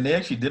 And they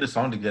actually did a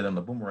song together on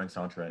the Boomerang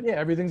soundtrack. Yeah,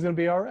 everything's gonna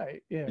be all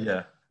right. Yeah.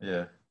 Yeah.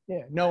 Yeah.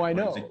 Yeah. No, I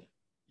know.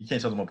 You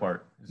can't tell them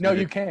apart. No,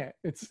 you can't.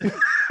 It's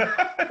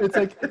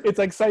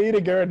like Saida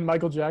Garrett and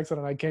Michael Jackson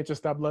and I Can't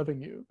Just Stop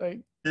Loving You. Like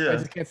I Yeah.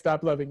 just can't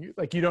stop loving you.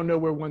 Like you don't know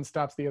where one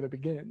stops, the other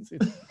begins.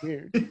 It's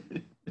weird.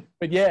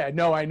 But yeah,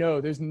 no, I know.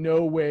 There's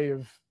no way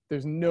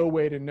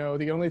to know.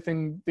 The only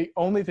thing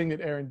that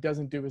Aaron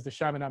doesn't do is the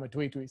shamanama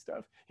tweet tweet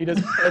stuff. He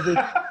does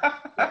everything.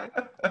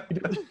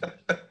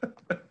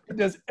 He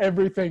does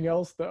everything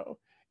else though.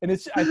 And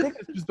I think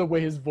it's just the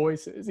way his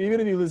voice is. Even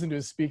if you listen to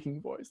his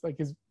speaking voice, like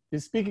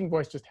his speaking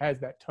voice just has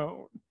that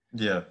tone.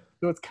 Yeah.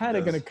 So it's kind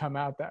of Yes. going to come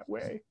out that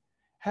way.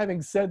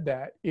 Having said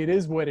that, it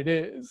is what it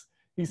is.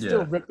 He still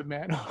Yeah. ripped the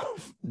man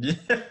off,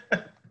 Yeah.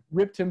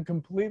 ripped him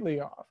completely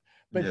off.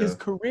 But his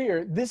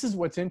career, this is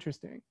what's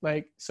interesting.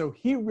 Like, so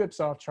he rips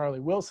off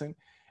Charlie Wilson,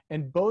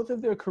 and both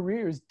of their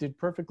careers did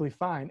perfectly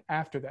fine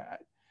after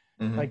that.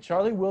 Mhm. Like,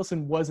 Charlie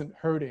Wilson wasn't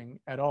hurting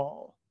at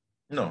all.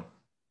 No.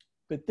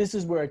 But this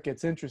is where it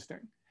gets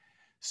interesting.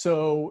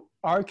 So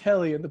R.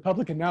 Kelly and the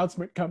public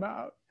announcement come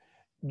out.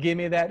 Give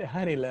me that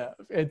honey love,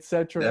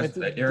 etc. That's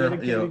that era. Yeah.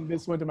 Dedicating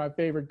this one to my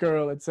favorite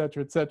girl,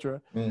 etc.,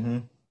 etc. Mm-hmm.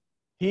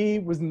 He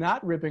was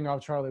not ripping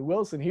off Charlie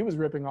Wilson. He was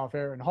ripping off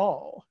Aaron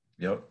Hall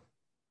Yep.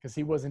 because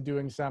he wasn't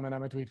doing Sama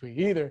Nama Tweet Tweet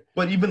either.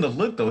 But even the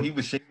look though, he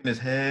was shaking his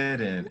head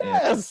and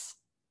Yes,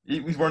 he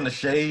was wearing the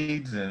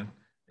shades and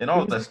it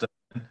all was, that stuff.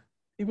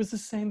 it was the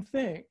same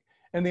thing.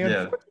 And the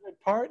Yeah. unfortunate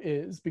part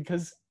is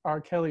because R.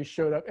 Kelly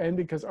showed up, and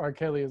because R.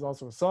 Kelly is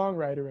also a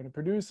songwriter and a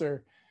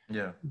producer,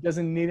 Yeah. he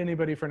doesn't need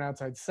anybody for an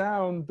outside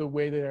sound the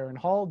way that Aaron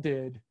Hall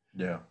did.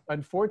 Yeah.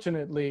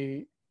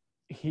 Unfortunately,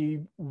 he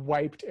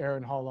wiped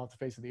Aaron Hall off the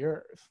face of the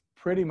earth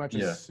pretty much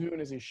Yeah. as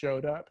soon as he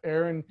showed up.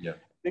 Aaron, Yeah.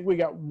 I think we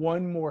got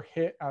one more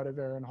hit out of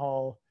Aaron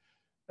Hall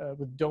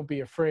with "Don't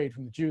Be Afraid"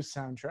 from the Juice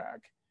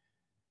soundtrack.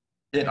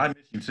 And I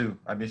miss you too.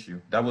 I miss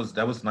you. That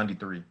was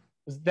 93.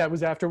 That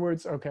was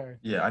afterwards? Okay.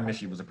 Yeah, I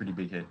miss you was a pretty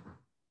big hit.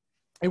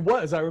 It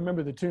was. I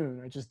remember the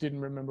tune. I just didn't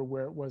remember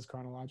where it was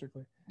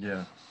chronologically.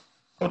 Yeah.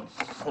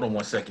 Hold on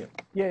 1 second.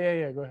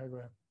 Yeah. Go ahead.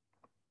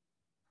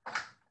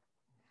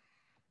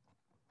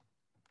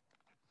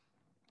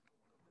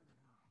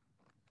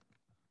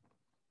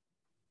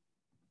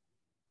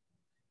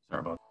 Sorry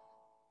about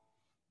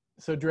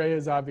So Dre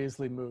is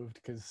obviously moved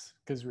because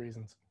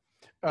reasons.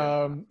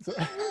 So,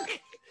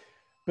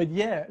 but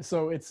yeah,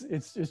 so it's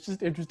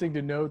just interesting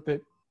to note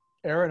that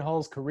Aaron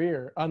Hall's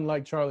career,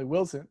 unlike Charlie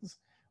Wilson's,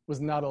 was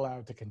not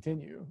allowed to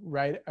continue,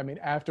 right? I mean,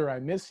 after I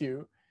Miss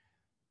You,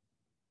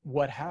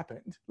 what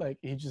happened? Like,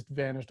 he just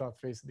vanished off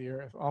the face of the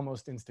earth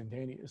almost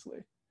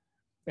instantaneously.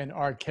 And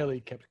R. Kelly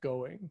kept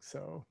going,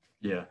 so.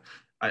 Yeah.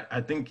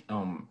 I think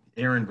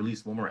Aaron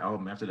released one more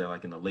album after that,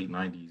 like in the late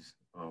 90s.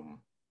 And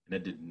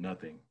that did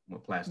nothing.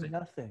 Went plastic.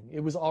 Nothing. It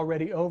was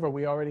already over.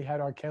 We already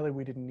had R. Kelly.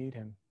 We didn't need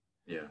him.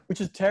 Yeah.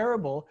 Which is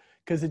terrible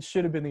because it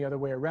should have been the other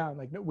way around.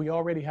 Like, no, we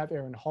already have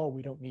Aaron Hall.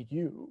 We don't need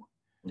you.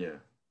 Yeah.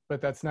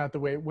 But that's not the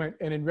way it went.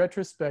 And in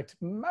retrospect,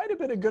 might have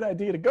been a good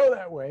idea to go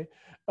that way,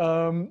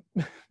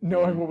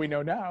 knowing what we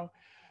know now.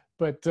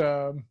 But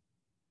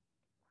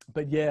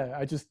yeah,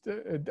 I just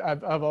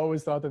I've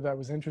always thought that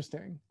was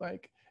interesting.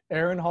 Like,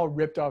 Aaron Hall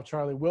ripped off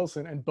Charlie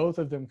Wilson, and both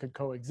of them could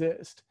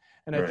coexist.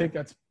 And I think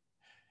that's,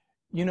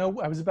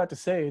 I was about to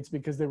say it's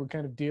because they were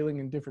kind of dealing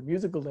in different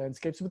musical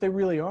landscapes, but they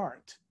really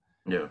aren't.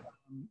 Yeah.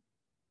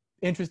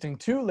 Interesting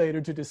too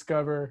later to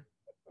discover,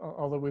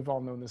 although we've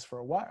all known this for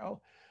a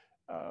while,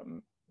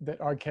 that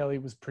R. Kelly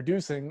was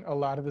producing a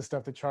lot of the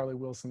stuff that Charlie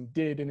Wilson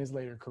did in his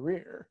later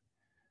career.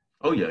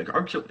 Oh yeah,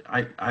 R. Kelly,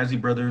 Isley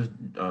Brothers.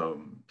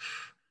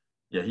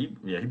 He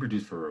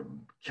produced for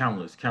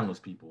countless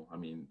people. I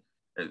mean,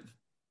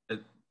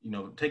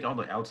 take all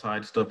the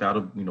outside stuff out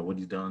of what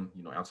he's done.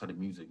 Outside of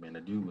music, man,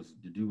 the dude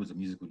was a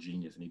musical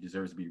genius, and he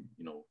deserves to be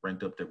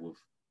ranked up there with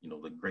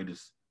the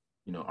greatest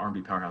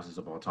R&B powerhouses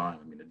of all time.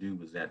 I mean, the dude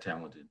was that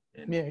talented.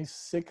 And yeah, he's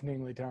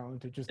sickeningly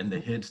talented. And the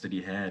hits that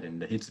he had,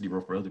 and the hits that he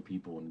wrote for other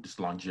people, and just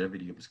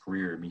longevity of his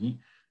career. He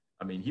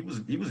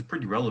was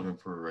pretty relevant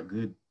for a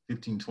good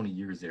 15, 20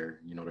 years there.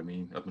 You know what I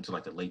mean? Up until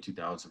like the late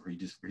 2000s,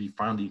 where he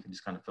finally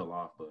just kind of fell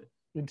off. But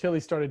until he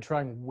started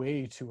trying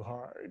way too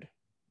hard.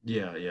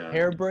 Yeah.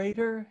 Hair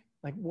braider?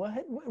 Like,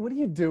 what are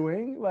you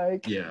doing?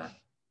 Like, yeah.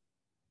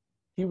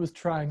 He was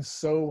trying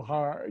so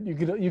hard. You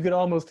could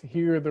almost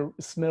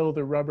smell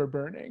the rubber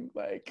burning.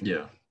 Like,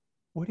 yeah.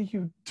 What are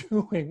you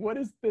doing? What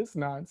is this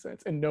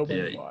nonsense? And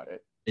nobody bought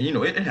it. And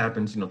it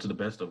happens, to the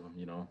best of them.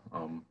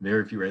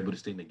 Very few are able to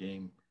stay in the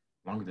game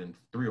longer than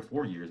 3 or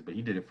 4 years, but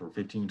he did it for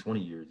 15, 20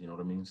 years. You know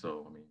what I mean?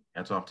 So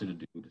hats off to the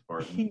dude as far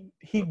as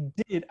he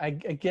did. I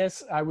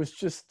guess I was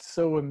just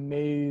so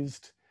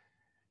amazed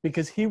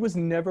because he was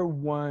never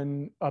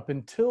one up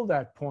until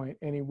that point.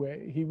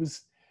 Anyway, he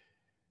was.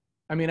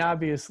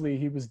 Obviously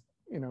he was,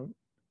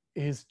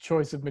 his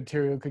choice of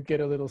material could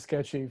get a little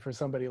sketchy for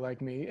somebody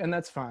like me, and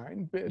that's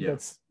fine.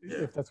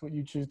 If that's what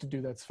you choose to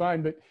do, that's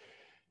fine. But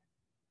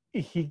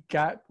he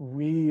got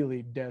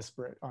really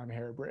desperate on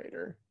Hair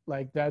Braider.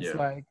 Like, that's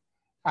like,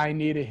 I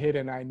need a hit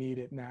and I need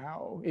it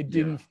now. It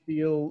didn't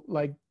feel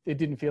like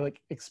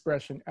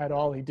expression at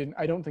all.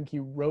 I don't think he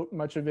wrote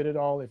much of it at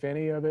all, if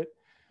any of it.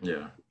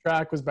 Yeah. The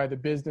track was by The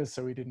Business,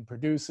 so he didn't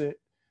produce it.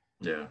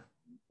 Yeah.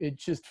 It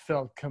just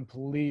felt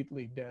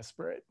completely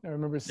desperate. I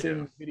remember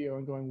seeing the video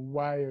and going,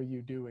 why are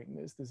you doing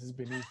this? This is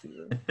beneath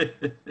you.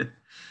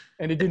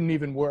 And it didn't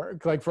even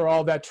work. Like, for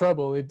all that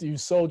trouble, you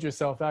sold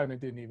yourself out and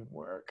it didn't even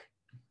work.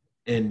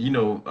 And,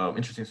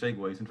 interesting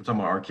segue, since we're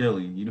talking about R.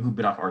 Kelly, you know who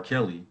bit off R.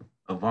 Kelly?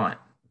 Avant.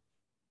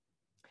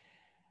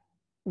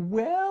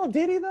 Well,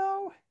 did he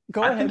though?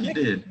 Go ahead. I think he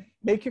did.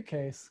 Make your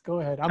case. Go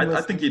ahead.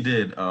 I think he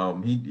did.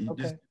 He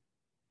okay.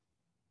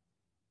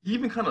 He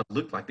even kind of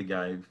looked like the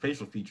guy,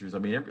 facial features. I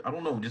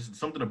don't know, just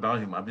something about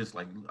him. I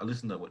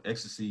listened to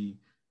Ecstasy,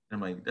 and I'm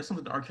like, that's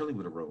something that R. Kelly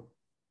would have wrote.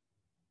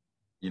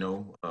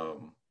 You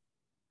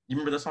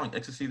remember that song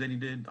Ecstasy that he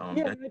did? I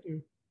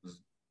do.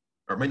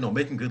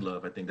 Making Good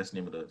Love, I think that's the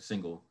name of the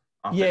single.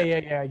 off Yeah, that. yeah,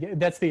 yeah, yeah.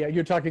 That's the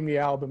you're talking the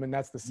album, and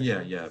that's the Yeah,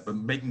 single. yeah. But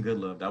Making Good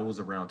Love, that was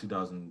around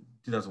 2000,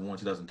 2001,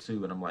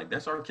 2002. And I'm like,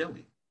 that's R.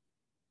 Kelly.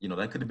 You know,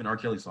 that could have been R.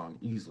 Kelly's song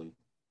easily.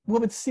 Well,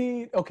 but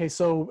see, okay,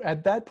 so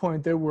at that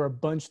point there were a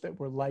bunch that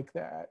were like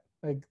that.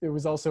 Like there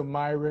was also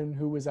Myron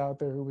who was out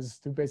there who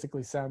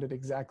basically sounded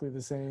exactly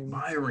the same.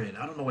 Myron,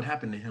 I don't know what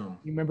happened to him.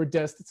 You remember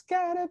It's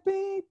gotta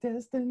be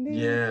destiny.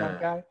 That Yeah,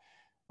 guy.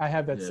 I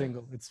have that yeah,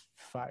 single. It's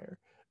fire.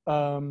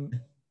 Um,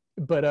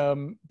 but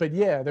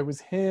yeah, there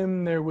was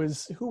him. There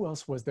was who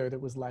else was there that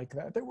was like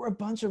that? There were a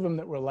bunch of them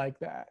that were like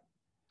that.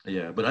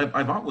 yeah. But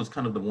Ivant was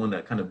kind of the one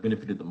that kind of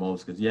benefited the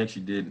most because he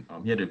actually did.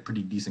 He had a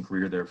pretty decent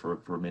career there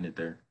for a minute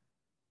there.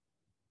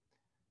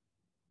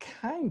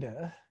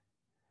 Kinda.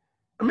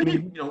 I I mean,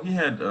 mean, he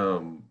had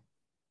what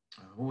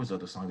was the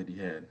other song that he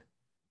had?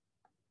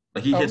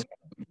 Like oh, he had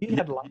he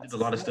did lots a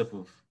of lot of stuff. stuff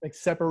with Like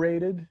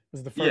Separated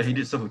was the yeah, first he one.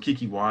 did stuff with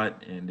Kiki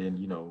Watt, and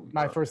then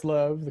My First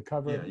Love, the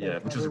yeah, yeah,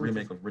 which was a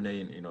remake of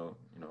Renee, and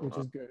which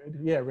is good.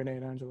 Yeah, Renee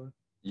and Angela.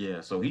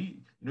 yeah. So he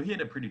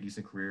had a pretty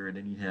decent career, and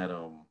then he had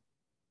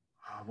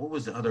what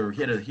was the other?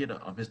 He had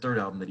his third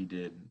album that he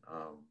did.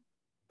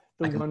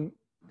 The I can one,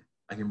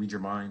 I can read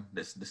your mind.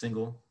 That's the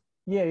single.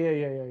 yeah, yeah,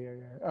 yeah, yeah, yeah,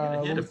 yeah. He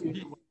What had was a the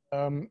he, other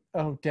one?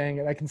 Oh, dang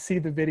it! I can see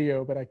the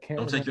video, but I can't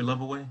Don't Take remember. Your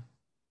Love Away.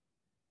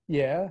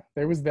 Yeah,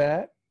 there was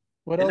that.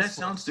 What And that else?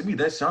 sounds to me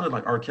that sounded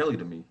like R. Kelly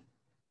to me.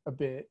 A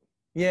bit.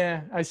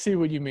 Yeah, I see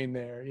what you mean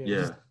there. Yeah, Yeah,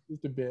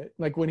 just a bit.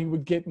 Like when he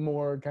would get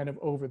more kind of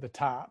over the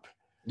top,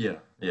 yeah,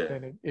 yeah.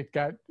 then it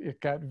got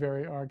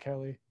very R.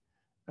 Kelly.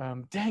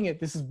 Dang it,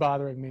 this is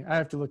bothering me. I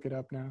have to look it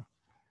up now.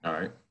 All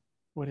right.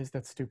 What is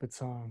that stupid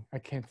song? I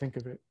can't think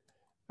of it.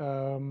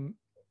 Um,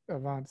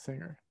 Avant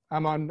singer.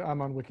 I'm on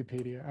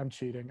Wikipedia. I'm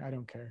cheating. I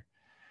don't care.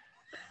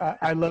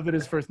 I love that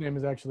his first name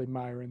is actually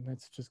Myron.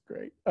 That's just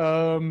great.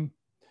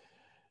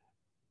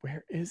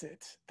 Where is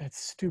it? That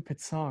stupid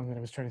song that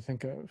I was trying to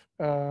think of.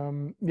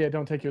 Yeah,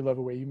 Don't Take Your Love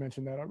Away. You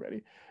mentioned that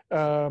already.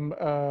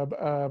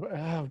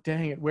 Oh,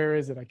 dang it. Where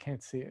is it? I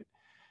can't see it.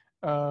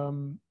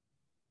 Um,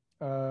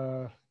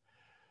 uh,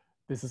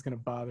 this is gonna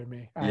bother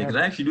me. I Yeah, because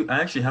have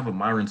I actually have a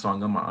Myron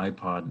song on my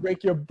iPod.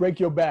 break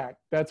your back.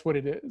 That's what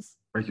it is.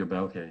 Break Your Back.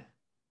 Okay.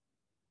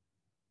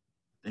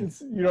 Think,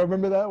 You don't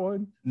remember that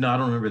one? no, I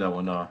don't remember that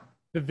one. No.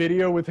 The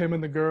video with him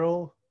and the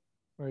girl,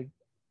 like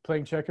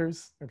playing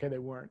checkers. Okay, they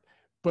weren't,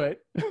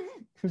 but it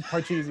was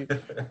Parcheesi.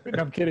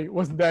 No, I'm kidding. It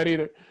wasn't that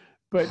either.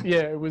 But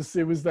yeah, it was.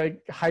 It was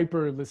like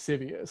hyper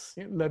lascivious.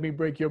 Let me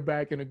break your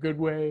back in a good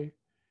way.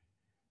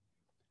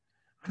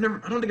 I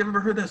don't think I've ever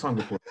heard that song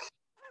before.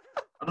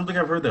 I don't think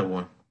I've heard that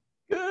one.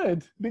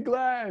 Good. Be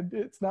glad.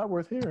 It's not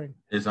worth hearing.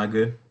 It's not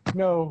good.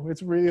 No,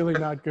 it's really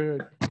not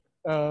good.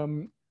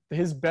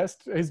 His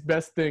best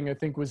thing I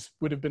think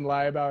would have been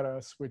Lie About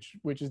Us,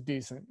 which is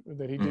decent,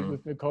 that he did Mhm.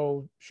 with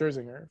Nicole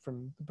Scherzinger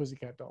from the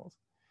Pussycat Dolls.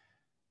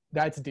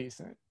 That's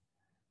decent.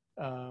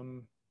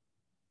 Um,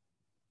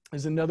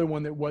 there's another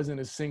one that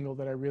wasn't a single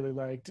that I really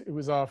liked. It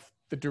was off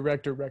the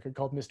Director record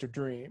called Mr.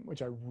 Dream,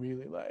 which I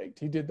really liked.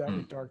 He did that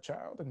with Dark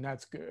Child, and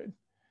that's good.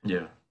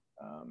 Yeah.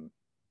 Um,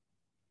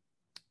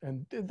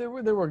 and there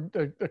were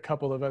a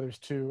couple of others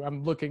too.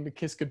 I'm looking. The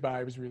Kiss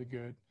Goodbye was really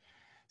good.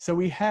 So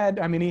he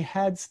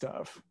had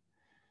stuff,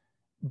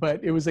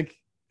 but it was like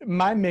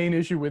my main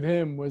issue with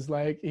him was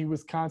like he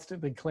was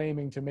constantly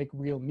claiming to make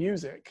real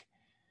music.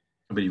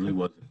 But he really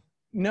wasn't.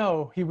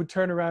 No, he would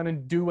turn around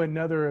and do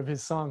another of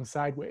his songs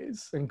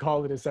sideways and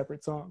call it a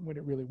separate song when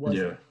it really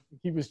wasn't.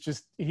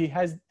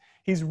 Yeah.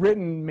 He's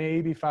written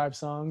maybe 5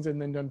 songs and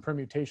then done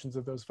permutations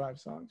of those 5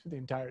 songs for the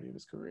entirety of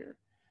his career.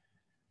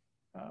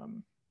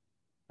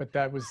 But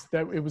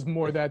it was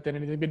more that than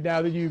anything. But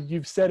now that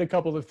you've said a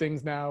couple of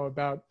things now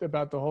about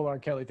the whole R.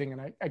 Kelly thing,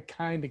 and I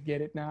kind of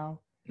get it now.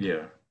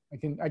 Yeah.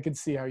 I can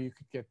see how you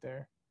could get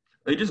there.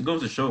 It just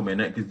goes to show, man,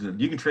 that because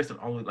you can trace it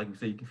all the way, like you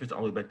say, you can trace it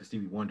all the way back to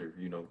Stevie Wonder.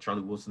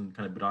 Charlie Wilson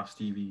kind of bit off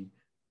Stevie,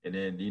 and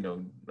then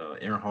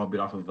Aaron Hall bit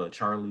off of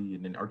Charlie,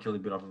 and then R. Kelly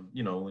bit off of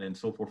and then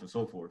so forth and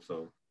so forth.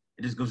 So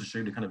it just goes to show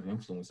you the kind of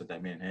influence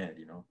that man had.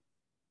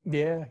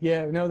 Yeah,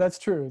 yeah, no, that's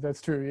true.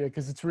 That's true. Yeah,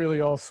 because it's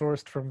really all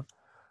sourced from.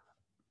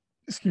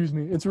 Excuse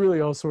me. It's really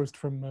all sourced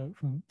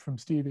from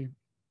Stevie.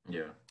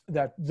 Yeah.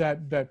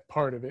 That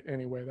part of it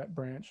anyway. That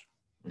branch.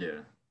 Yeah.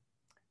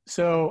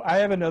 So I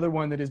have another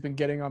one that has been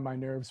getting on my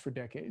nerves for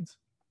decades.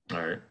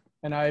 All right.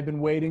 And I've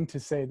been waiting to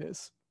say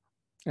this.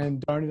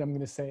 And darn it, I'm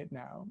going to say it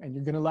now. And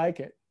you're going to like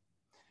it.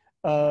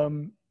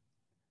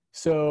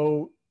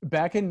 So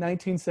back in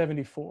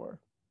 1974,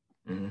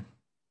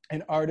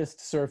 an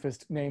artist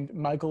surfaced named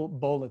Michael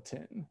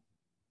Bulletin.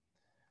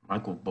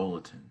 Michael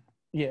Bulletin.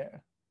 Yeah.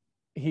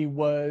 He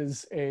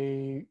was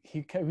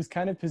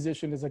kind of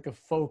positioned as like a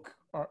folk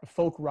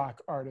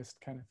rock artist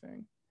kind of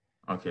thing.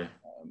 Okay.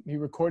 He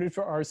recorded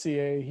for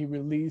RCA. He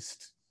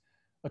released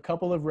a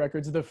couple of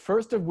records, the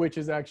first of which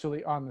is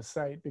actually on the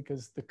site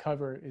because the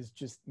cover is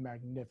just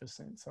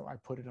magnificent. So I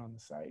put it on the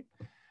site.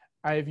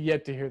 I have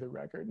yet to hear the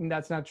record, and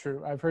that's not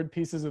true. I've heard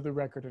pieces of the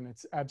record, and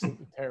it's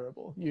absolutely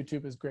terrible.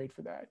 YouTube is great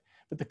for that.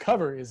 But the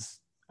cover is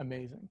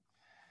amazing.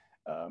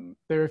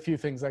 There are a few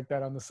things like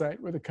that on the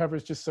site where the cover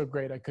is just so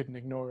great I couldn't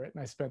ignore it,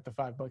 and I spent the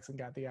 $5 and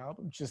got the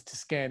album just to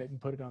scan it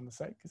and put it on the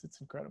site because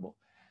it's incredible.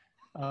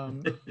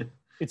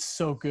 It's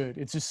so good.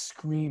 It just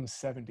screams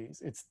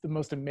 70s. It's the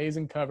most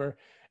amazing cover,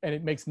 and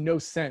it makes no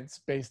sense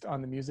based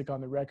on the music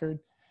on the record.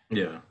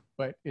 Yeah.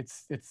 But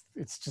it's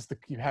just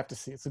you have to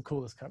see. It's the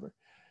coolest cover.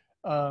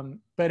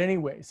 But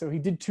anyway, so he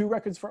did 2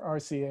 records for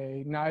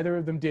RCA. Neither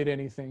of them did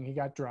anything. He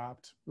got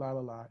dropped. La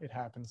la la. It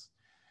happens.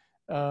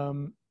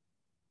 I'm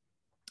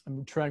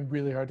trying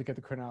really hard to get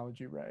the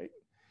chronology right.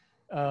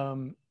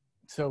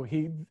 So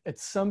he, at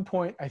some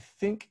point, I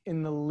think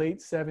in the late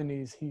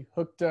 70s, he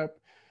hooked up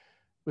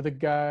with a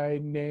guy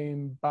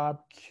named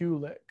Bob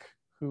Kulick,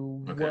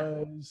 who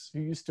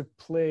used to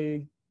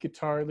play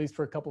guitar, at least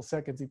for a couple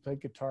seconds. He played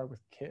guitar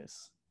with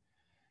Kiss.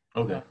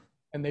 Okay.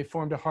 And they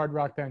formed a hard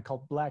rock band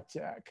called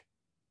Blackjack.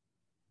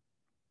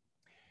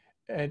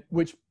 At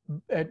which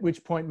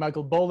point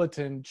Michael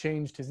Bolton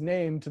changed his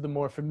name to the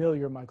more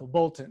familiar Michael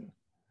Bolton.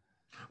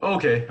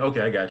 Okay,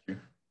 I got you.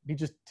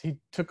 He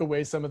took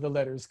away some of the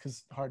letters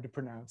because hard to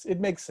pronounce. It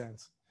makes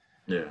sense.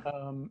 Yeah.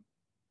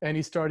 And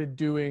he started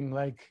doing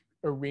like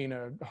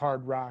arena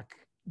hard rock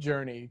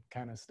Journey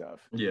kind of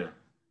stuff. Yeah,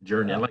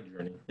 Journey. I like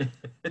Journey.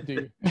 Do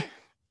you?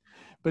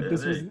 But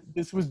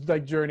this was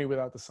like Journey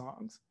without the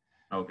songs.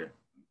 Okay.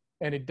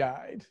 And it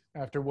died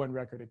after one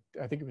record.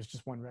 I think it was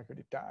just one record.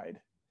 It died.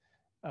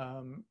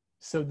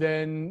 So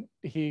then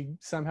he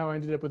somehow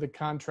ended up with a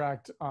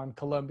contract on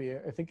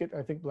Columbia. I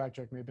think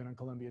Blackjack may have been on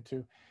Columbia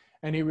too.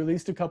 And he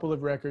released a couple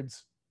of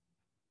records.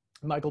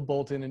 Michael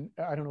Bolton, and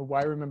I don't know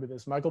why I remember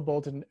this. Michael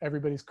Bolton,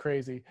 Everybody's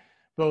Crazy,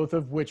 both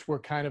of which were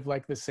kind of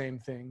like the same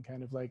thing,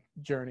 kind of like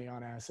Journey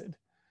on acid.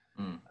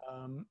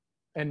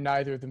 And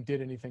neither of them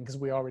did anything because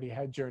we already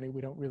had Journey.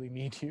 We don't really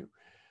need you.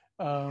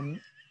 Sorry,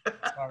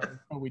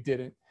 but we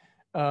didn't.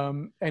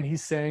 And he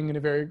sang in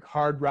a very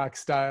hard rock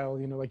style,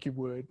 like you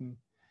would. And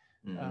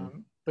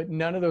but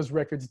none of those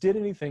records did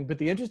anything. But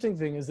the interesting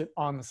thing is that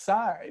on the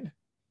side,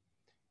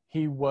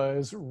 he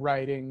was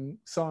writing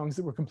songs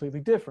that were completely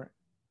different.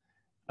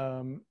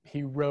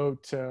 He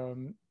wrote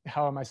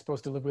How Am I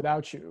Supposed to Live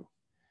Without You,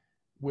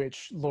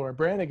 which Laura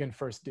Branigan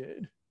first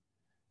did.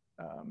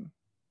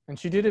 And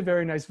she did a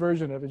very nice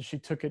version of it. She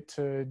took it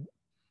to,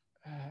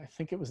 I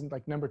think it was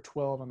like number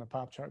 12 on the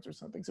pop charts or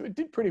something. So it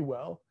did pretty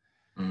well.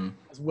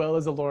 As well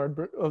as a Laura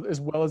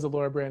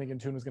Branigan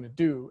tune was going to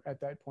do at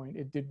that point.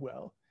 It did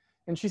well.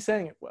 And she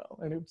sang it well.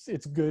 And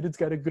it's good. It's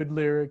got a good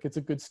lyric. It's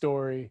a good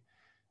story.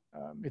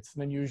 It's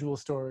an unusual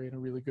story and a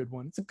really good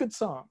one. It's a good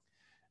song.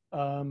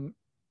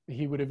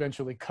 He would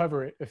eventually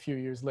cover it a few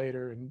years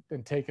later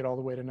and take it all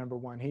the way to number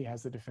 1. He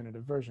has the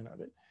definitive version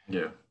of it.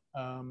 Yeah.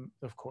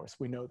 Of course,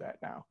 we know that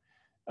now.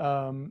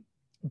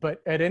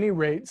 But at any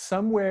rate,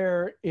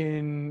 somewhere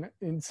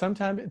at some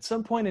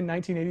point in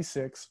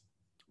 1986,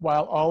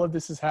 while all of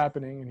this is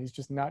happening and he's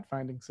just not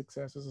finding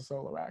success as a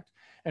solo act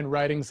and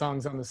writing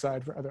songs on the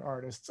side for other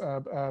artists,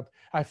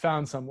 I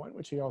Found Someone,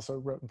 which he also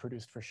wrote and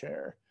produced for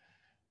Cher,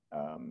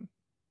 and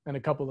a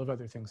couple of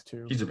other things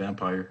too. He's a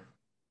vampire.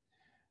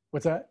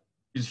 What's that?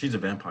 She's a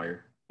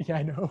vampire. Yeah,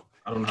 I know.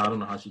 I don't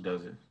know how she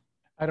does it.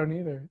 I don't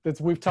either.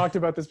 We've talked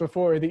about this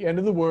before. At the end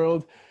of the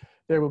world,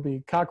 there will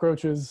be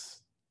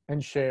cockroaches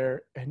and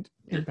Cher and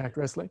Impact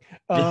Wrestling.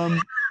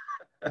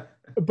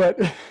 But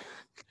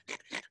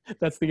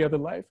that's the other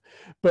life.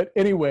 But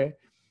anyway,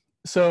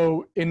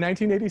 so in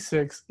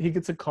 1986, he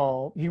gets a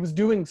call. He was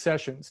doing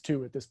sessions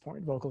too at this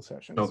point, vocal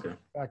sessions,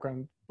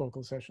 background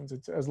vocal sessions.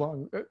 It's as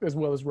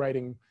well as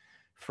writing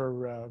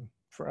for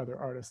other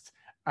artists.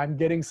 I'm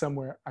getting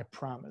somewhere, I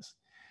promise.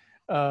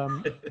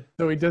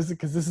 So he does it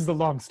because this is a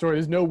long story.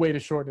 There's no way to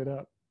shorten it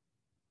up.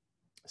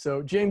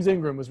 So James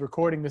Ingram was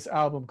recording this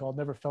album called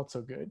Never Felt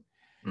So Good.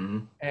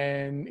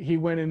 And he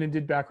went in and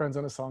did backgrounds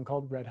on a song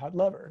called Red Hot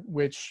Lover,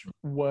 which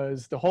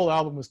was, the whole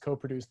album was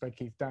co-produced by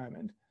Keith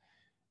Diamond.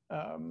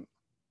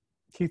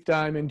 Keith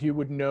Diamond, you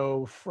would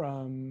know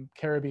from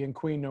Caribbean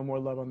Queen, No More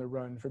Love on the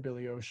Run for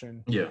Billy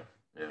Ocean. Yeah.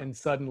 And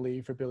Suddenly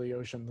for Billy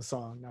Ocean, the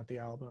song, not the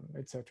album,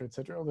 et cetera, et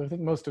cetera. Although I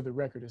think most of the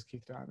record is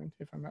Keith Diamond,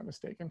 if I'm not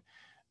mistaken.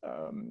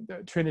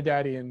 The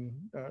Trinidadian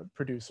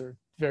producer,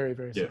 very,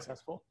 very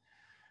successful.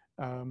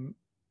 And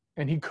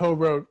he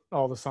co-wrote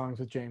all the songs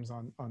with James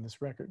on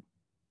this record.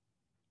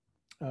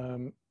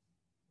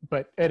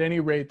 But at any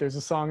rate, there's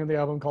a song in the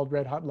album called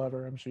Red Hot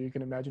Lover. I'm sure you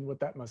can imagine what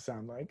that must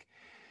sound like,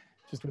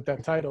 just with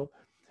that title.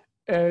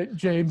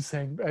 James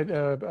sang,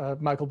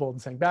 Michael Bolton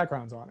sang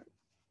backgrounds on it.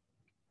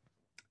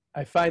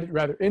 I find it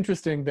rather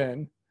interesting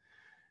then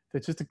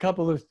that just a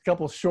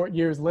couple short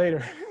years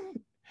later,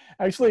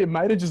 actually it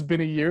might have just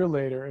been a year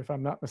later if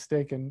I'm not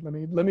mistaken.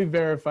 Let me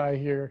verify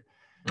here.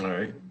 All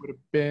right. It would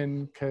have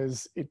been,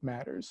 because it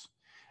matters.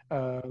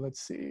 Let's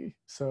see.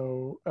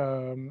 So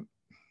let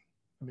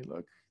me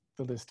look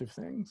the list of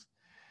things.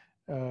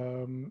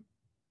 My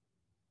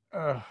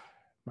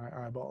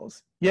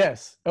eyeballs.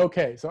 Yes.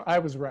 Okay. So I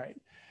was right.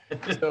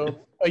 So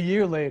a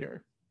year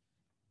later,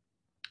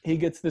 he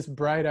gets this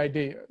bright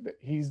idea that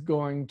he's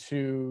going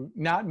to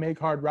not make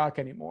hard rock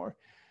anymore,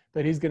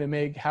 but he's going to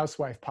make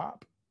housewife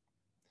pop.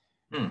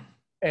 Hmm.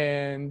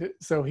 And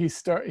so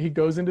he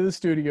goes into the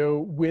studio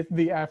with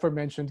the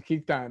aforementioned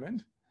Keith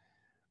Diamond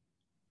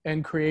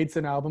and creates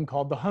an album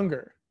called The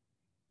Hunger.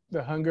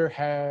 The Hunger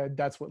had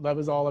That's What Love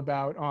Is All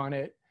About on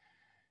it.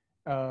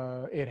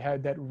 It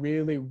had that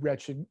really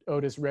wretched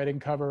Otis Redding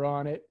cover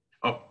on it.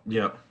 Oh,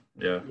 yeah.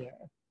 Yeah.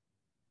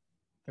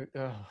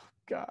 Oh,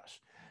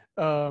 gosh.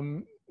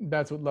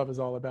 That's What Love Is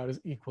All About is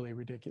equally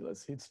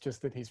ridiculous. It's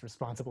just that he's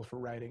responsible for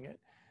writing it.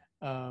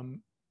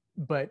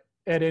 But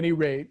at any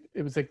rate,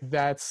 it was like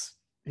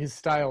his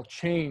style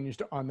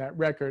changed on that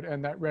record,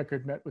 and that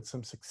record met with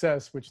some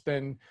success, which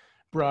then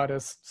brought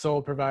us Soul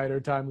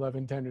Provider, Time, Love,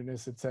 and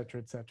Tenderness, et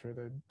cetera,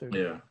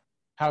 the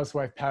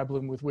housewife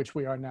pablum with which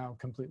we are now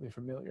completely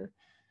familiar.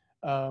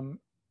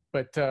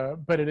 But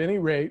at any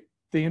rate,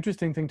 the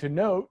interesting thing to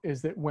note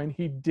is that when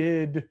he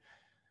did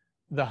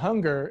The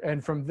Hunger,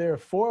 and from there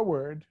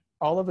forward,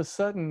 all of a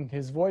sudden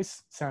his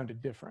voice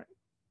sounded different.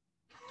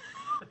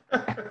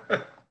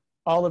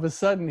 All of a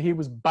sudden he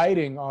was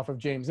biting off of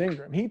James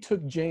Ingram. He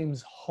took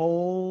James'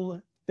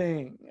 whole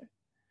thing,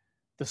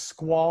 the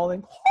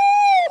squalling,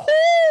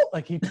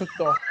 like he took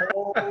the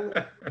whole,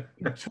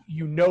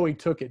 he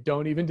took it.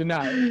 Don't even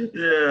deny it.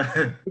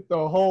 Yeah.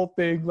 The whole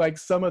thing, like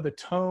some of the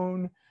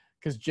tone,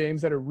 because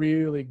James had a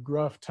really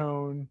gruff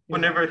tone.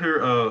 Whenever I hear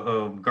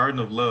Garden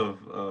of Love,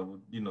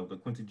 the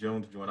Quincy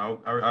Jones joint, I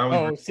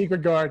always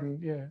Secret Garden,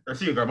 yeah.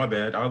 Secret Garden, my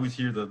bad. I always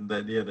hear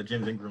the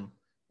James Ingram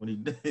when he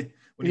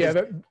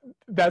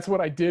that's what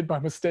I did by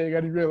mistake.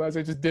 I didn't realize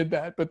I just did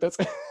that, but that's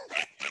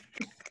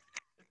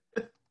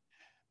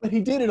but he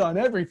did it on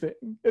everything,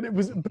 and it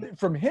was, but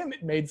from him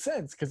it made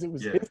sense because it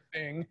was his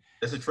thing.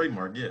 That's a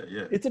trademark.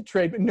 Yeah. It's a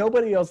trade, but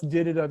nobody else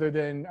did it other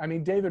than, I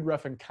mean, David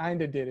Ruffin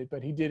kind of did it,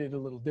 but he did it a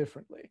little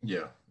differently.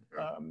 Yeah.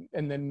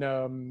 And then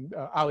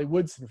Ollie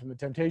Woodson from the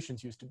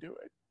Temptations used to do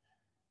it.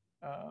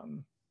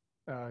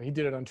 He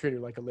did it on Treat Her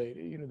Like a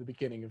Lady. The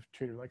beginning of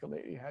Treat Her Like a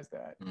Lady has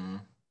that.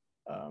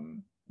 Mm-hmm.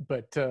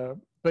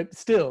 But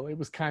still, it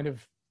was kind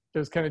of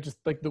just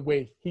like the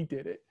way he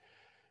did it.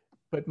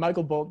 But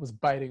Michael Bolton was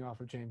biting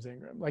off of James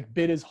Ingram, like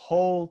bit his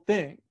whole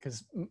thing,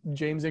 because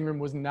James Ingram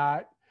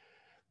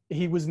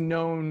he was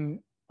known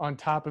on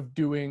top of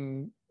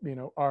doing,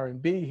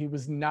 R&B. He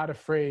was not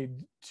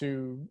afraid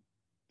to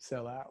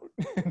sell out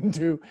and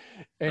you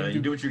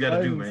do what you got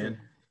to do, man.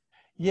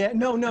 Yeah,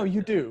 no,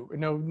 you do.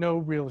 No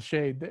real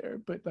shade there,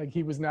 but like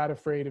he was not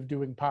afraid of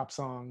doing pop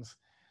songs.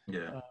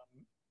 Yeah.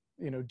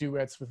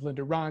 Duets with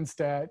Linda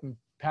Ronstadt and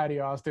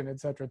Patty Austin, et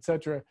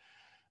cetera,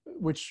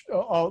 which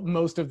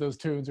most of those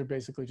tunes are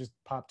basically just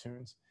pop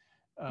tunes.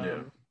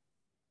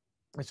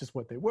 It's just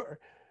what they were.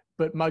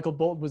 But Michael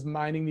Bolton was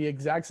mining the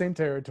exact same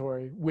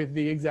territory with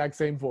the exact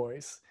same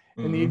voice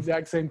and the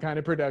exact same kind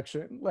of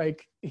production.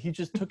 Like he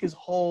just took his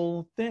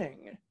whole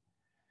thing.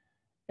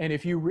 And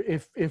if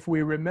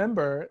we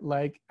remember,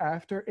 like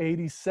after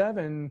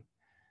 87,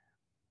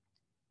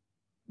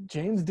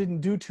 James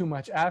didn't do too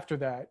much after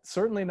that.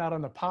 Certainly not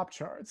on the pop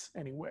charts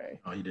anyway.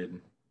 Oh, he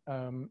didn't.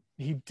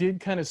 He did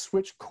kind of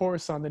switch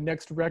course on the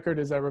next record,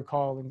 as I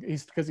recall, and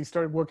because he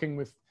started working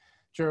with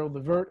Gerald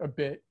Levert a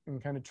bit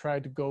and kind of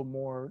tried to go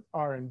more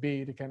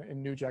R&B to kind of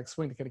in New Jack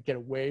Swing to kind of get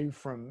away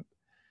from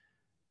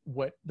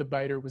what the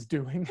Biter was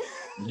doing.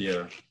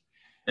 Yeah,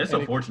 that's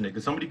unfortunate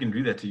because somebody can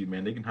do that to you,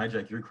 man. They can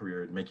hijack your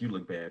career and make you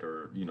look bad,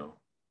 or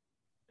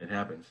it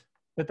happens.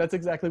 But that's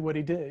exactly what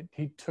he did.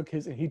 He took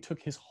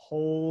his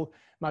whole.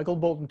 Michael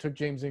Bolton took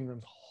James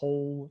Ingram's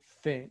whole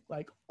thing,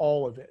 like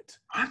all of it.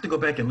 I have to go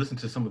back and listen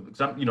to some of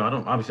it. I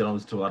don't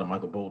listen to a lot of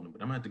Michael Bolton,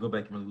 but I'm gonna have to go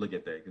back and really look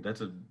at that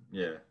because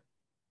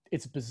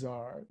It's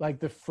bizarre. Like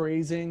the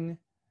phrasing,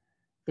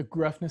 the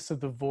gruffness of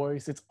the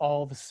voice, it's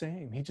all the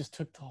same. He just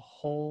took the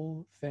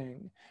whole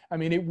thing. I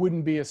mean, it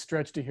wouldn't be a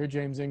stretch to hear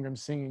James Ingram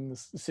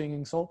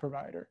singing Soul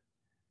Provider.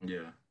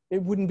 Yeah.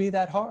 It wouldn't be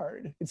that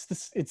hard. It's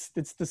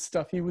the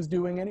stuff he was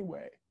doing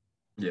anyway.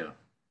 Yeah.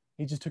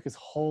 He just took his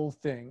whole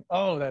thing.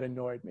 Oh, that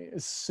annoyed me.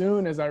 As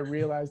soon as I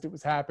realized it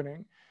was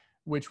happening,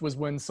 which was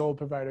when Soul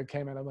Provider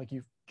came out, I'm like,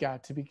 you've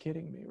got to be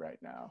kidding me right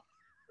now.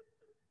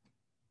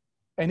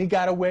 And he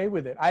got away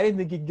with it. I didn't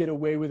think he'd get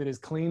away with it as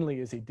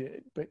cleanly as he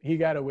did, but he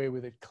got away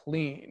with it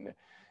clean.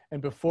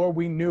 And before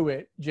we knew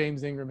it,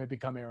 James Ingram had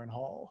become Aaron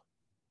Hall.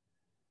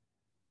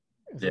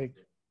 It's like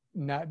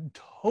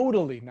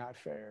totally not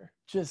fair.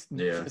 Just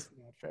not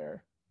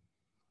fair.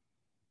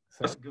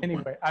 So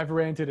anyway, I've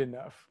ranted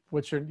enough.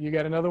 You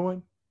got another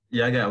one?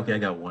 Yeah, I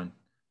got one.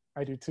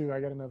 I do too. I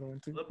got another one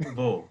too. Club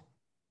Nouveau.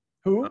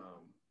 Who?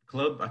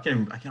 I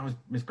can't always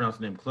mispronounce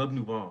the name. Club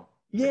Nouveau.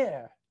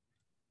 Yeah.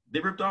 They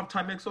ripped off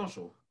Timex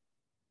Social.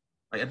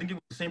 I think it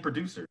was the same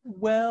producer.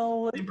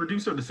 Well, same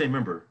producer or the same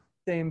member?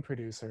 Same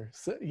producer.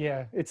 So,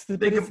 yeah, it's the.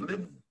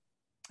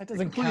 That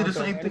doesn't count. The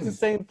same thing. It's the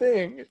same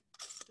thing.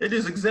 It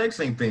is the exact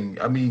same thing.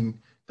 I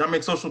mean,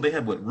 Timex Social. They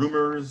had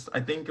Rumors?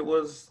 I think it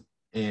was,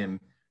 and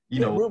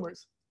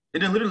Rumors.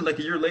 And then literally like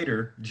a year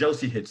later,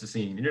 Josie hits the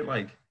scene, and you're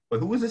like, "Wait,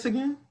 who was this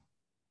again?"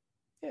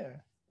 Yeah,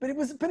 but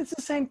it's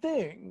the same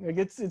thing. Like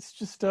it's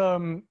just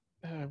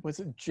was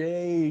it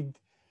Jade?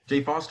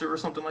 Jay Foster or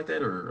something like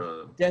that,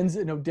 or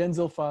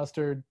Denzel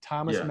Foster,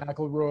 Thomas yeah.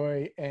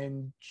 McElroy,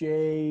 and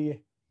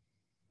Jay.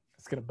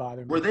 It's gonna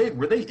bother Were me.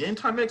 they in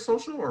Timex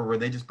Social or were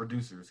they just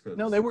producers? No,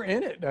 Because they were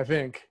in it, I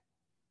think.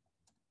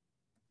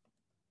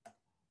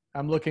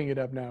 I'm looking it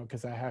up now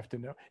because I have to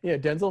know. Yeah,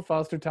 Denzel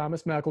Foster,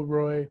 Thomas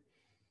McElroy,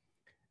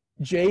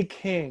 Jay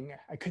King.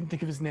 I couldn't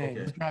think of his name.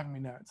 It was okay, driving me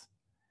nuts.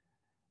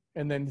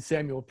 And then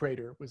Samuel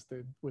Prater was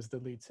the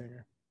lead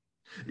singer.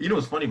 you know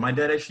it's funny. My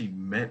dad actually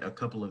met a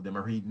couple of them,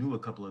 or he knew a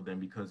couple of them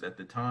because at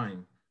the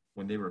time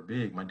when they were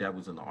big, my dad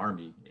was in the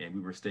army and we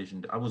were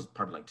stationed. I was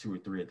probably like 2 or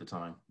 3 at the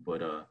time,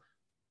 but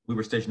we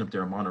were stationed up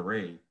there in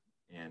Monterey,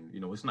 and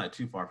it's not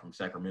too far from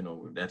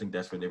Sacramento. I think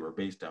that's where they were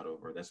based out of,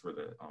 or that's where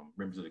the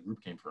members of the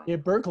group came from. Yeah,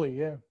 Berkeley.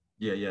 Yeah,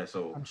 Yeah, yeah.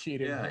 So I'm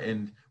cheating. yeah,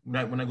 and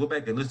when I go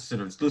back and listen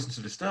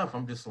to the stuff,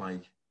 I'm just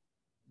like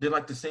they're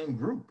like the same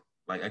group.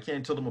 Like I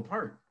can't tell them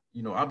apart.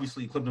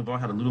 Obviously Clip Naval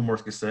had a little more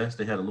success.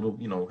 They had a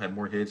little, had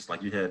more hits.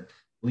 Like you had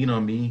Lean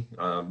on Me,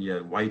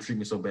 Why You Treat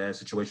Me So Bad,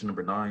 Situation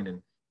Number Nine,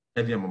 and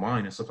Heavy on My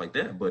Mind and stuff like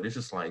that. But it's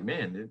just like,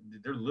 man,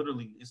 they're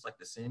literally it's like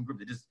the same group.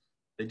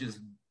 They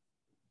just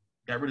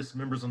got rid of some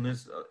members on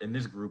this in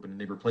this group and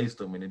they replaced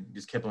them and it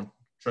just kept on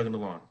chugging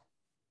along.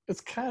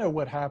 It's kind of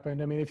what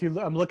happened. I mean,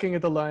 I'm looking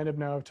at the lineup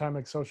now of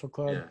Timex Social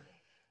Club.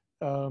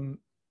 Yeah. Um,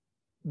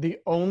 the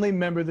only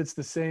member that's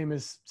the same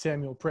is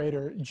Samuel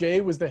Prater.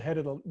 Jay was the head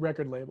of the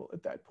record label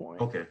at that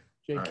point. Okay.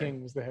 Jay All King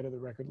right. was the head of the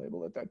record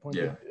label at that point.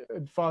 Yeah.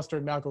 But Foster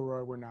and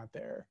McElroy were not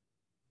there.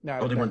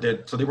 Not Oh, at they that weren't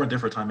dead. So they weren't there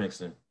for Timex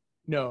then.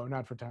 No,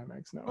 not for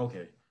Timex. No.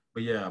 Okay.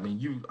 But yeah, I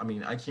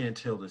mean, I can't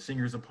tell the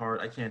singers apart.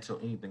 I can't tell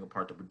anything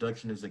apart. The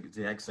production is the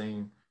exact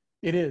same.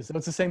 It is.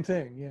 It's the same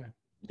thing. Yeah.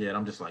 Yeah, and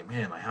I'm just like,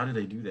 man, like, how did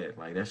they do that?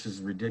 Like, that's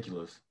just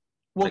ridiculous.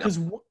 Well, Like, because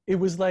it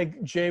was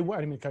like Jay. I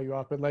didn't mean to cut you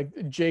off, but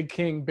like Jay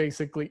King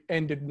basically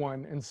ended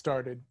one and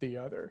started the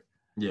other.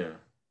 yeah,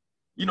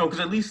 because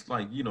at least,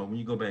 like, when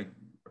you go back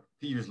a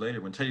few years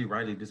later, when Teddy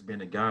Riley just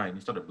been a guy and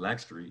he started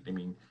Blackstreet, I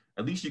mean,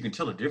 at least you can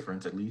tell a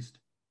difference. At least,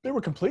 They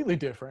were completely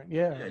different.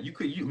 yeah, Yeah.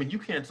 I mean, you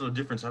can't tell a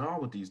difference at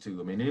all with these two.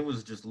 I mean, it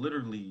was just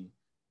literally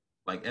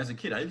like as a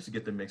kid, I used to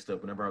get them mixed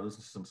up whenever I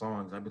listened to some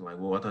songs. I'd be like,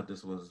 well, I thought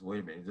this was,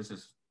 wait a minute, this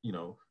is,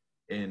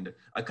 and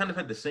I kind of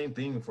had the same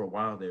thing for a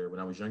while there when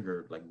I was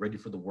younger, like Ready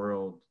for the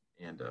World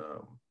and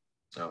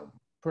um,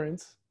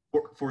 Prince.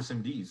 Force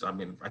MDs. I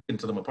mean, I couldn't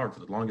tell them apart for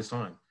the longest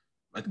time.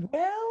 Like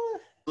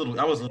Well,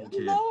 I was a little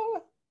kid.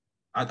 no.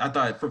 I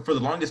thought for the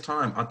longest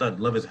time, I thought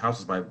Love Is a House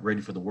was by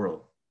Ready for the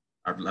World.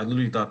 I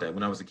literally thought that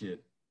when I was a kid.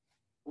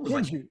 It was Did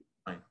like, you?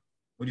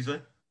 what do you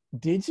say?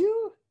 Did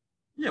you?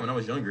 Yeah, when I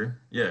was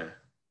younger. Yeah.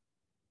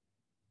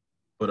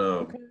 But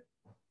Okay.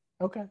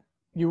 Okay.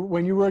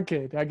 When you were a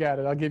kid, I got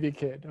it. I'll give you a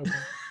kid.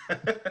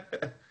 Okay.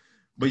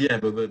 but yeah,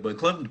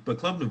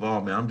 Club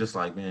Nouveau, man, I'm just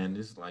like, man,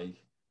 this is like,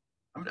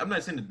 I'm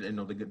not saying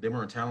that they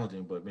weren't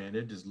talented, but man,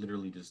 it just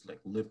literally just like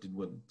lifted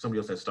what somebody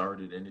else had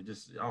started, and it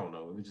just I don't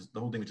know, it was just the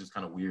whole thing was just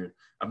kind of weird.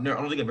 I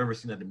don't think I've ever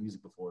seen that in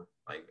music before.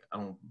 Like I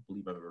don't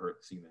believe I've ever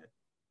seen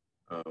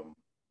that.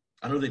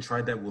 I know they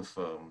tried that with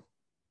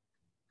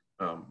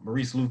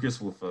Maurice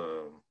Lucas with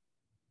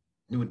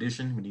New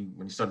Edition when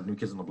he started New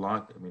Kids on the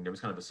Block. I mean, there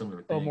was kind of a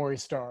similar Oh, thing. Maury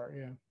Starr.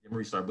 Yeah.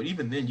 Memory Star. But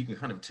even then, you can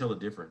kind of tell a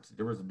difference.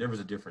 There was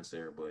a difference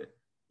there, but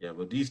yeah,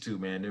 but these two,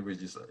 man, they were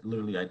just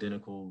literally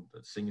identical.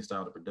 The singing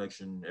style, the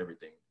production,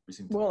 everything.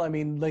 Well, I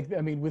mean,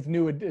 with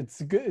New,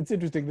 it's good. It's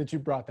interesting that you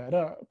brought that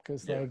up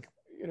because, Yeah.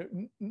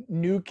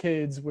 New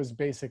Kids was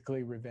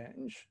basically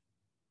revenge.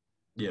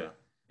 Yeah,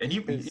 and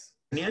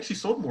he actually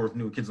sold more of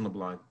New Kids on the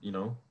Block.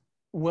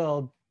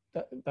 Well,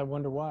 I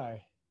wonder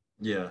why.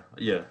 Yeah,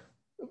 yeah,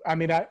 I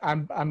mean,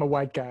 I'm a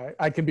white guy.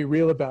 I can be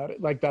real about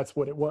it. Like that's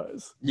what it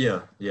was.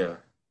 yeah, yeah,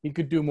 He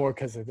could do more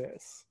because of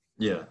this.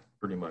 yeah,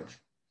 pretty much.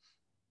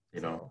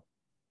 So.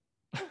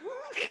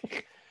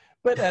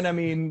 But I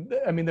mean,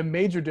 the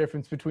major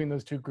difference between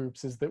those two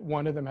groups is that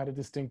one of them had a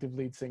distinctive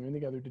lead singer and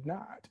the other did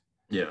not.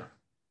 Yeah,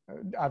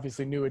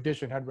 Obviously, New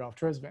Edition had Ralph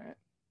Tresvant.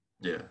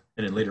 yeah,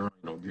 and then later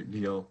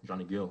on,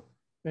 Johnny Gill.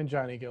 And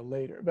Johnny Gill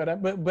later,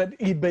 but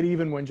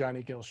even when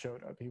Johnny Gill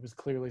showed up, he was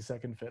clearly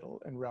second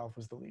fiddle, and Ralph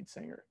was the lead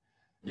singer.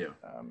 Yeah,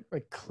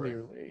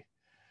 Clearly. Right.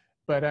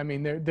 But I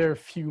mean, there are a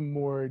few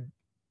more.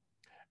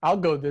 I'll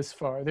go this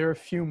far. There are a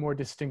few more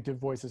distinctive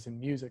voices in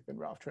music than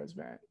Ralph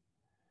Tresvant.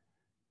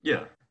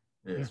 Yeah.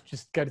 Yeah. He's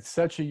just got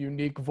such a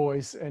unique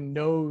voice and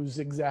knows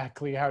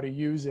exactly how to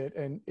use it.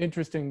 And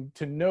interesting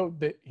to note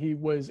that he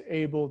was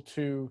able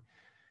to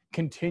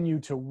continue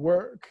to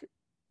work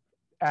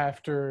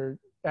after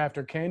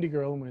Candy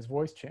Girl when his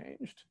voice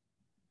changed.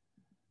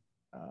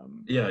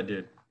 Yeah, I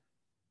did.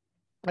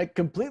 Like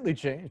completely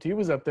changed. He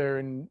was up there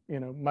in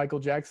Michael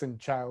Jackson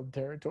child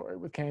territory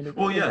with Candy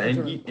Girl. Well, yeah,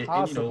 and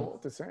impossible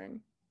to sing.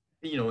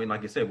 And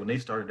like I said, when they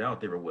started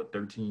out, they were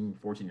 13,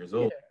 14 years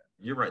old. Yeah.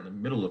 You're right in the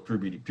middle of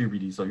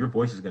puberty, so your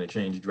voice is going to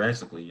change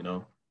drastically,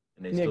 And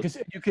because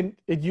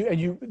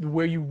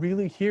where you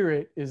really hear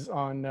it is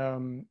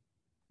on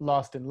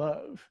Lost in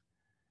Love.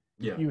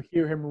 Yeah, you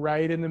hear him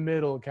right in the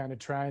middle, kind of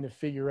trying to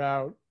figure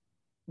out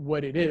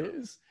what it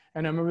is.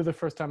 And I remember the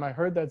first time I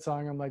heard that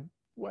song, I'm like,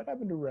 what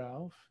happened to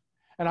Ralph?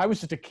 And I was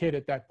just a kid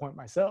at that point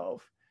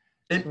myself.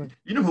 And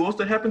you know who else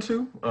that happened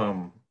to?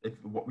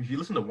 If you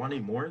listen to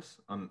Wanye Morris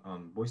on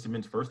Boyz II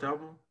Men's first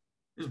album,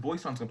 his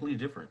voice sounds completely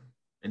different.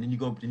 And then you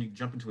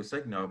jump into his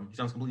second album, he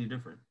sounds completely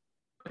different.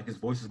 Like his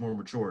voice is more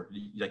mature.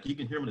 Like you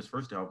can hear him in his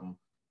first album,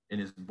 and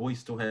his voice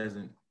still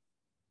hasn't.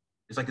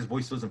 It's like his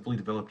voice still isn't fully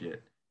developed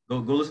yet. Go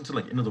listen to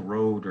like End of the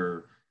Road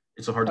or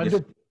It's So Hard to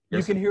Get.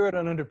 You can hear it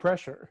on Under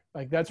Pressure.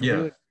 Like that's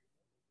really.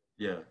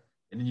 Yeah.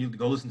 And then you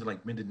go listen to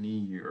like Bended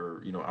Knee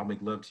or, I'll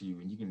Make Love to You.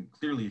 And you can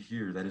clearly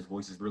hear that his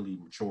voice is really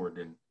matured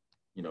and,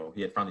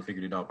 he had finally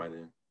figured it out by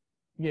then.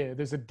 Yeah,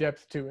 there's a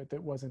depth to it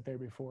that wasn't there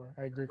before.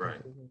 I agree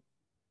Right. completely.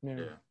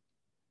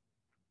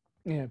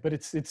 Yeah, but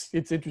it's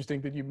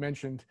interesting that you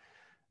mentioned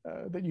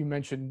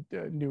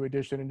New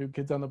Edition and New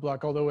Kids on the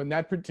Block. Although in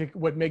that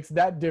what makes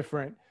that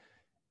different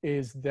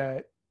is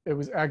that that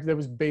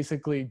was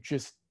basically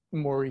just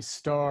Maurice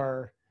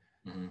Starr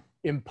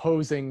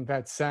imposing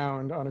that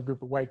sound on a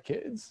group of white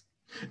kids.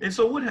 And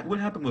so what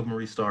happened with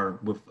Maurice Starr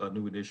with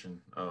New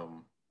Edition?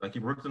 Like he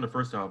worked on the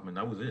first album and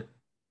that was it.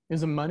 It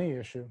was a money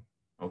issue.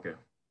 Okay.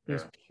 It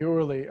was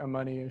purely a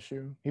money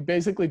issue. He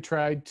basically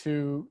tried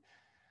to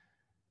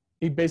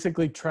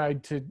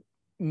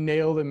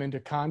nail them into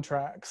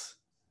contracts,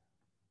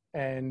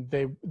 and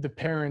the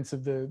parents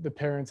of the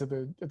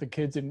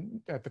kids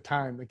at the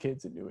time, the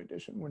kids in New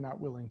Edition were not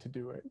willing to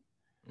do it.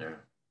 Yeah.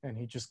 And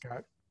he just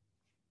got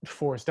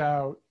forced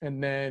out.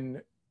 And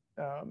then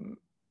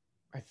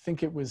I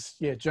think it was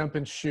Jump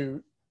and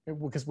Shoot,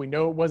 because we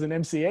know it wasn't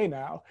MCA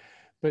now,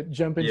 but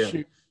Jump and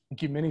Shoot,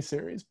 thank you,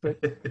 miniseries. But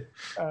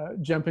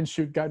Jump and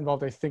Shoot got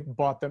involved. I think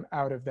bought them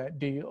out of that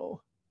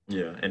deal.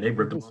 Yeah, and they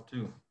ripped them off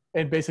too.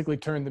 And basically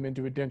turned them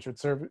into indentured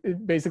servants.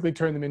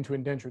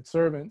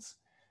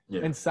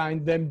 Yeah. And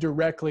signed them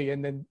directly,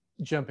 and then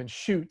Jump and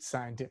Shoot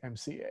signed to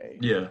MCA.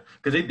 Yeah,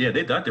 because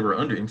they thought they were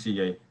under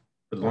MCA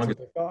for the longest.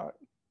 That's what they thought.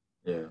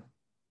 Yeah.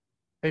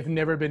 They've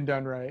never been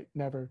done right.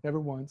 Never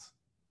once.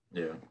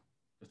 Yeah.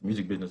 It's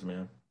music business,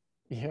 man.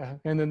 Yeah.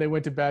 And then they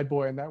went to Bad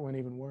Boy, and that went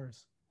even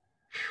worse.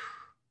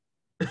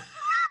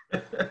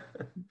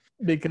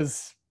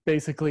 Because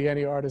basically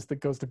any artist that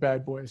goes to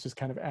Bad Boy is just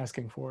kind of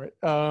asking for it.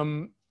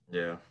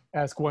 Yeah.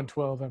 Ask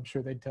 112. I'm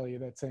sure they'd tell you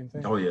that same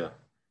thing. Oh, yeah.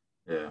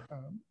 Yeah.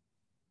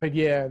 But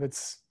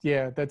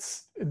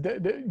that's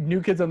the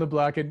New Kids on the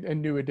Block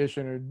and New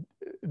Edition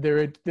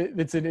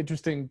it's an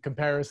interesting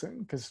comparison,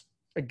 because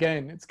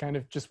again, it's kind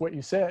of just what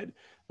you said.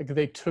 Like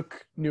they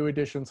took New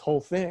Edition's whole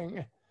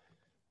thing,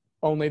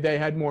 only they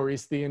had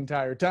Maurice the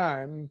entire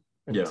time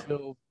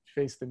until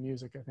Face the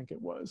Music, I think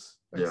it was.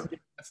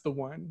 That's the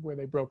one where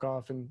they broke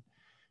off and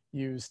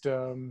used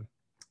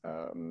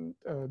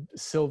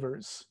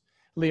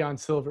Leon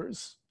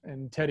Silvers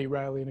and Teddy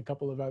Riley and a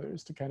couple of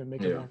others to kind of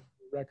make a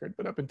record.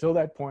 But up until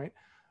that point,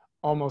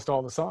 almost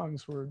all the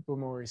songs were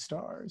Maurice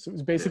Starr. So it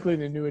was basically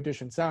the New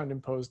Edition sound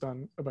imposed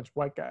on a bunch of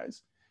white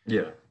guys.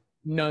 Yeah.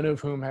 None of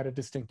whom had a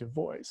distinctive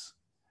voice.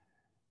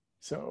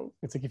 So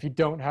it's like if you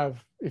don't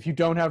have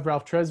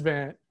Ralph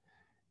Tresvant,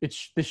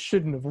 this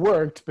shouldn't have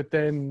worked. But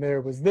then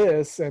there was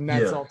this, and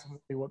that's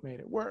ultimately what made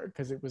it work,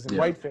 because it was in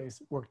whiteface.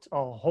 It worked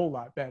a whole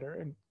lot better,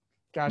 and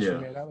gosh, he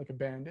made out like a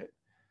bandit.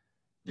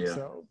 Yeah.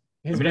 So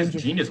that's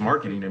genius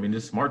marketing. I mean,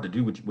 it's smart to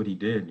do what he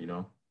did,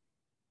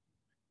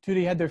 Dude,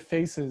 he had their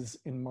faces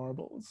in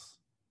marbles.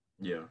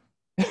 Yeah.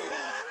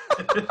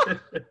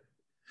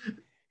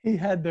 He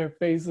had their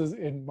faces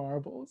in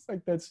marbles.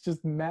 Like, that's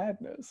just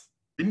madness.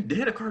 They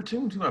had a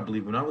cartoon too, I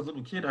believe. When I was a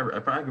little kid,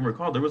 if I can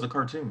recall, there was a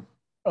cartoon.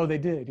 Oh, they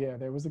did. Yeah,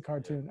 there was a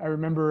cartoon. I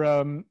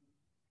remember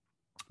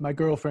my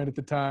girlfriend at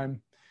the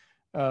time,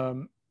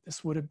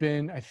 this would have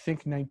been, I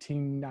think,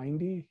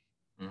 1990.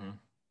 Mm-hmm.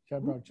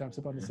 Chad jumps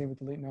up on the scene with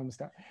the late no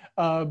stop.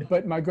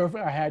 But my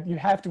girlfriend, you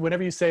have to,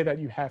 whenever you say that,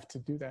 you have to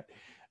do that.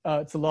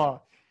 It's a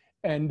law.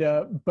 And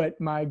but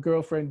my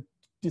girlfriend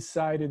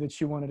decided that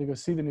she wanted to go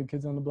see the New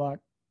Kids on the Block.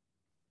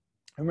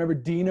 I remember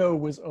Dino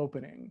was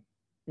opening.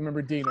 You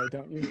remember Dino,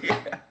 don't you?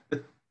 Yeah.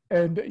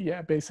 And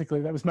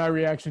basically that was my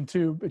reaction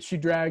too. But she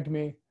dragged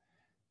me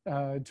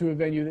to a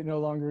venue that no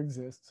longer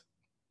exists.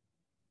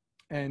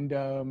 And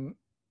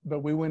but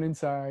we went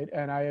inside,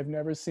 and I have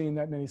never seen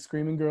that many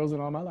screaming girls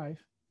in all my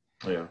life.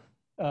 Yeah.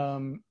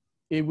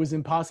 It was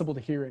impossible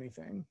to hear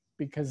anything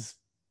because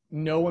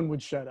no one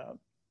would shut up.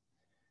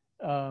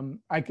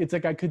 It's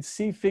like I could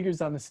see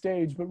figures on the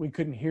stage, but we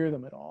couldn't hear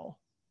them at all.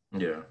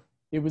 Yeah.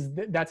 It was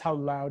that's how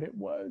loud it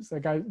was.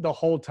 Like the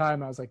whole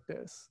time I was like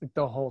this, like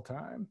the whole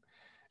time,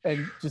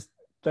 and just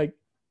like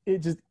it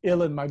just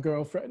illing my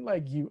girlfriend.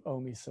 Like, you owe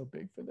me so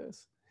big for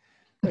this.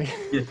 Like,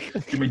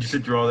 you made you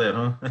sit through all that,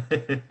 huh?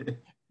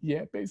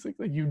 Yeah,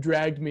 basically, you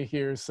dragged me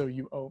here, so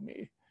you owe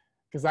me.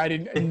 Because I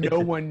didn't. No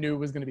one knew it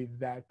was going to be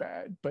that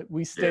bad, but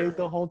we stayed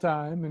the whole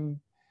time, and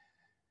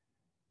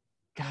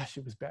gosh,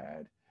 it was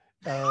bad.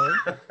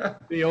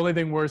 The only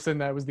thing worse than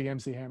that was the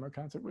MC Hammer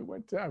concert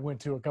I went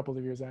to a couple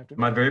of years after that.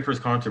 My very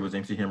first concert was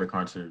MC Hammer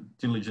concert,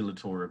 Jilly Jilla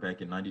tour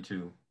back in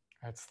 '92.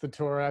 That's the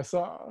tour I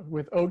saw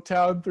with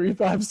Oaktown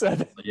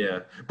 357. Yeah,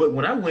 but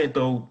when I went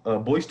though,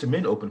 Boyz II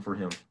Men opened for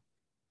him.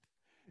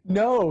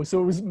 No,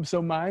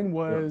 so mine Yeah,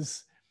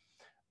 was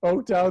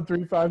O-Town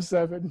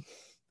 357,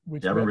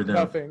 which yeah, I meant remember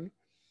them.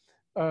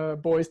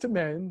 nothing. Boys to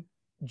Men,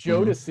 Hmm.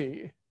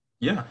 Jodeci.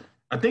 Yeah,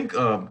 I think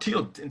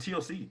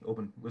TLC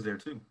open was there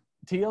too.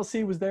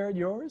 TLC was there at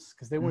yours?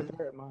 Because they weren't Hmm.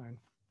 there at mine.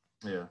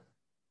 Yeah,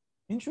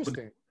 but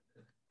Interesting.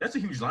 that's a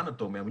huge lineup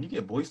though, man. When you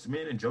get Boyz II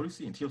Men and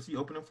Jodeci and TLC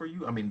opening for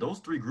you, I mean, those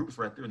three groups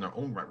right there in their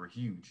own right were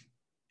huge.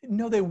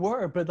 No, they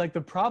were, but like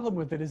the problem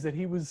with it is that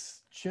he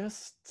was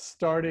just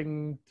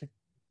starting to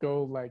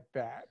go like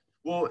that.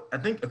 Well, I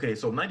think okay,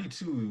 so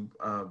 '92,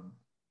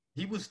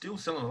 he was still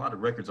selling a lot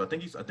of records. I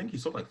think he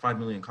sold like 5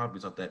 million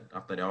copies off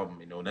that album.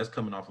 You know, and that's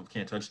coming off of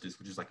Can't Touch This,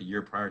 which is like a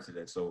year prior to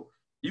that. So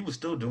he was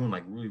still doing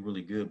like really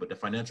really good, but the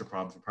financial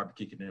problems were probably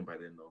kicking in by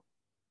then, though.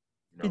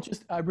 You It know.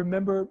 just, I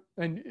remember,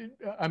 and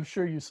I'm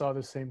sure you saw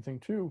the same thing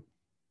too,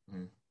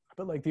 Mhm.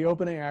 but like the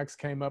opening acts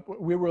came up.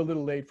 We were a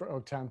little late for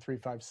O-Town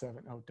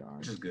 357. Oh, Which darn.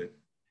 is good.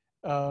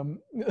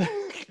 Um,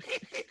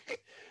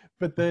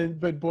 but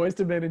Boys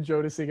to Men and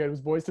Jodeci, it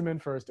was Boys to Men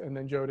first and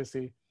then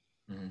Jodeci.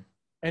 Hmm.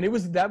 And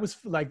that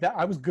was like that.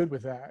 I was good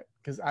with that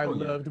because I Oh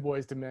yeah, loved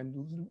Boys to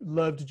Men,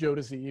 loved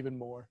Jodeci even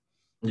more.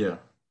 yeah,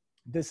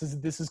 This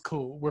is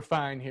cool. We're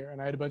fine here.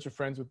 And I had a bunch of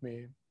friends with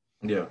me.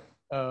 yeah.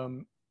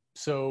 Um,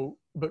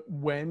 but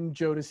when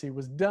Jodeci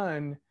was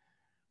done,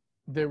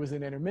 there was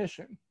an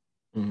intermission.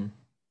 Hmm.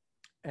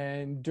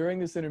 And during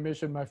this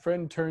intermission, my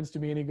friend turns to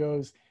me and he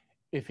goes,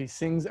 "If he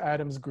sings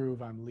Adam's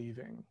Groove, I'm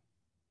leaving."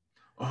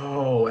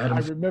 Oh, I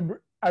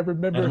remember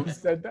Adam, he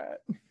said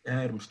that.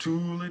 Adam's too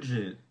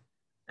legit.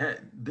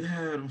 The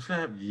Adams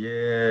family,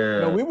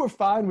 No, yeah. we were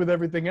fine with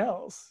everything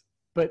else.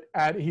 But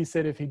he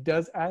said, if he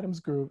does Adam's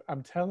Groove,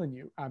 I'm telling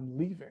you, I'm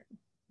leaving.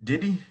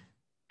 Did he?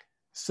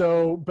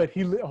 So, but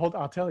hold,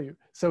 I'll tell you.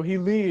 So he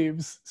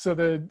leaves. So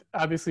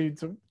obviously,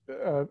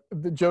 the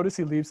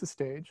Jodeci leaves the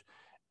stage,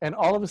 and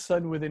all of a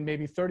sudden, within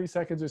maybe 30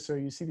 seconds or so,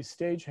 you see the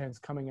stagehands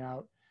coming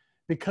out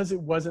because it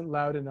wasn't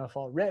loud enough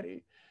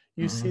already.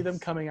 You see Hmm. them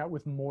coming out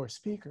with more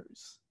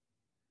speakers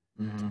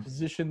to Hmm.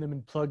 position them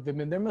and plug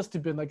them in. There must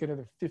have been like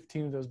another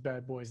 15 of those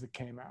bad boys that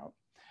came out.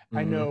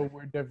 I know Hmm.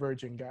 we're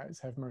diverging, guys.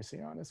 Have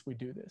mercy on us. We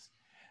do this.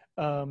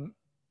 Um,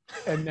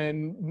 and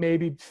then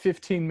maybe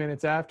 15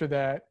 minutes after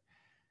that,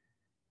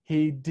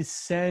 he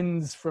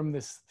descends from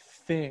this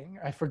thing.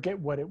 I forget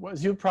what it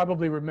was. You'll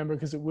probably remember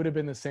because it would have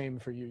been the same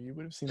for you. You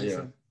would have seen the Yeah.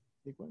 same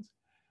sequence.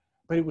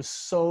 But it was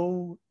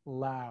so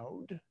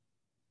loud.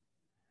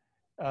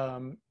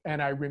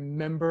 And I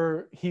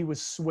remember he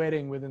was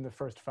sweating within the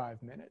first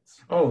 5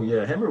 minutes. Oh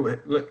yeah,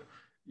 Hammer. Look,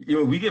 you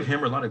know, we give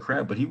Hammer a lot of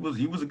crap, but he was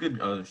a good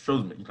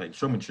showman, like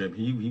showmanship.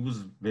 He was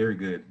very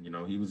good. You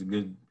know, he was a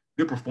good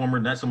performer.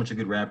 Not so much a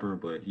good rapper,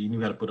 but he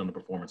knew how to put on the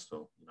performance.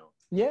 So you know,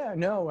 Yeah,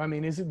 no, I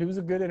mean, he was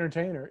a good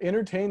entertainer.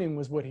 Entertaining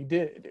was what he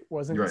did. It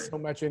wasn't right? so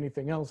much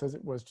anything else as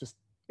it was just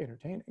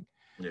entertaining.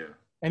 Yeah.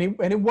 And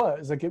it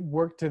was like it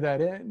worked to that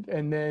end.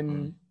 And then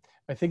Mhm.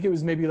 I think it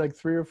was maybe like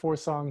 3 or 4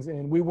 songs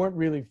in. We weren't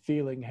really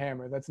feeling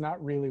Hammer. That's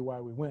not really why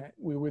we went.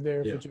 We were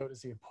there for Yeah.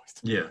 Jodeci and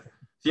Boyz II Yeah.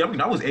 See, I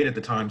mean, I was 8 at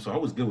the time, so I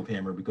was good with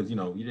Hammer because you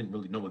know you didn't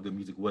really know what good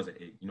music was at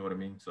 8. You know what I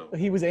mean? So Men.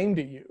 He was aimed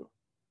at you.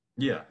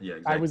 yeah, yeah,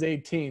 I was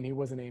exactly. 18. He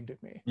wasn't aimed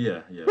at me.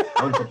 Yeah, yeah.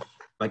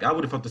 I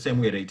would have felt the same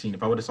way at 18.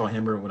 If I would have saw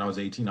Hammer when I was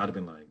 18, I'd have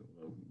been like,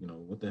 well, you know,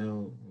 what the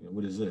hell? You know,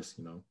 what is this?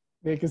 You know?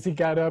 Because he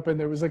got up and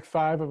there was like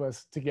 5 of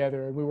us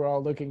together and we were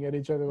all looking at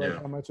each other like, Yeah.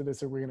 how much of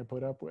this are we going to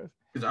put up with?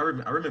 Because I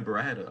remember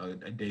I had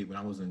a date when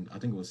I was in, I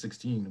think it was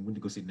 16, and went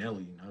to go see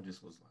Nelly, and I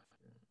just was like,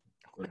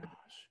 Oh, whatever.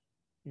 gosh.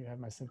 You have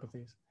my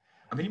sympathies.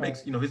 I mean, he Uh,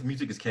 makes, you know, his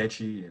music is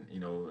catchy, and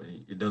you know,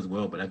 it does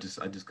well, but I just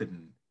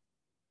couldn't.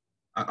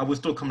 I was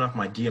still coming off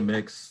my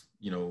DMX,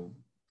 you know,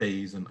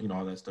 phase, and you know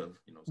all that stuff,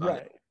 you know, so I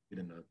didn't right. get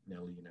into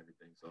Nelly and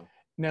everything. So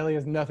Nelly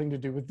has nothing to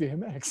do with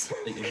DMX.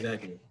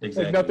 exactly, Like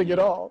exactly, nothing you at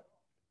know, all.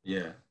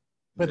 yeah,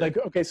 But like,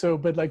 exactly. okay,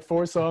 but like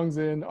 4 songs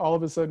in, all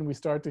of a sudden we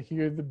start to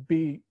hear the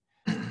beat,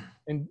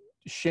 and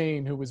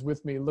Shane, who was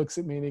with me, looks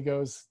at me and he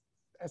goes,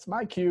 "That's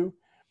my cue."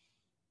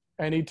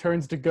 And he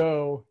turns to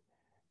go,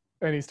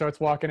 and he starts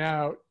walking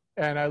out.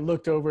 And I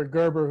looked over at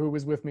Gerber, who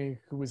was with me,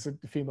 who was a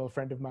female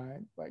friend of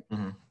mine. Like,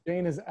 Hmm.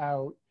 Shane is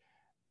out.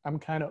 I'm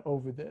kind of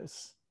over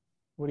this.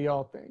 What do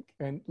y'all think?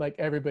 And like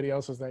everybody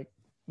else was like,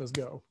 "Let's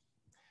go."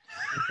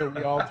 And so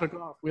we all took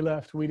off. We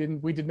left. We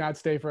did not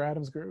stay for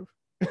Adam's Groove.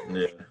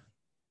 Yeah.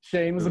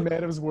 Shane was a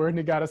man of his word and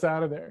he got us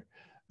out of there.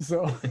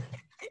 So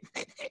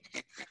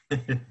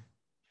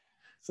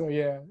so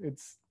yeah,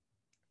 it's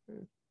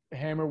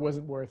Hammer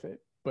wasn't worth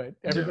it, but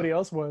Yeah. everybody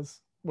else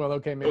was. Well,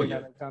 okay, Oh maybe not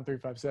yeah. like Town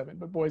 357,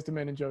 but Boys to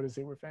Men and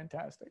Jodeci were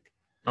fantastic.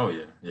 Oh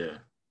yeah. Yeah.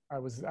 I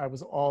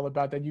was all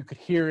about that. You could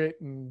hear it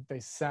and they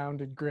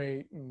sounded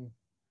great, and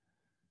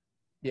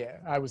yeah,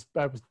 I was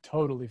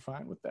totally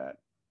fine with that.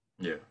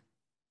 Yeah.